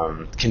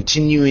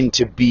continuing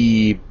to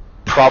be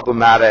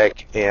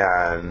problematic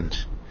and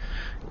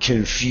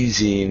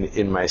confusing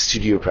in my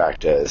studio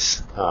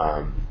practice,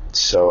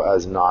 so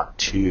as not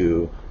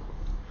to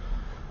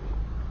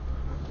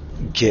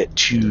get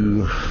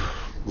too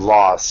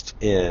lost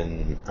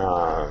in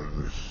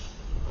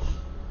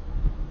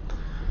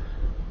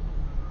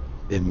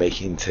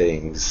making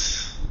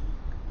things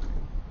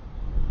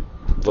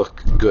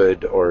look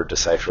good or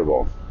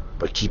decipherable,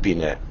 but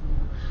keeping it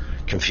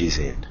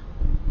confusing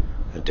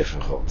and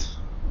difficult,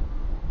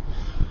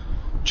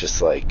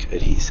 just like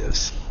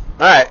adhesives.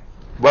 Alright,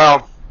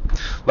 well,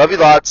 love you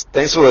lots.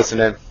 Thanks for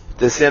listening.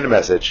 This is the end of the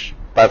message.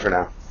 Bye for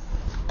now.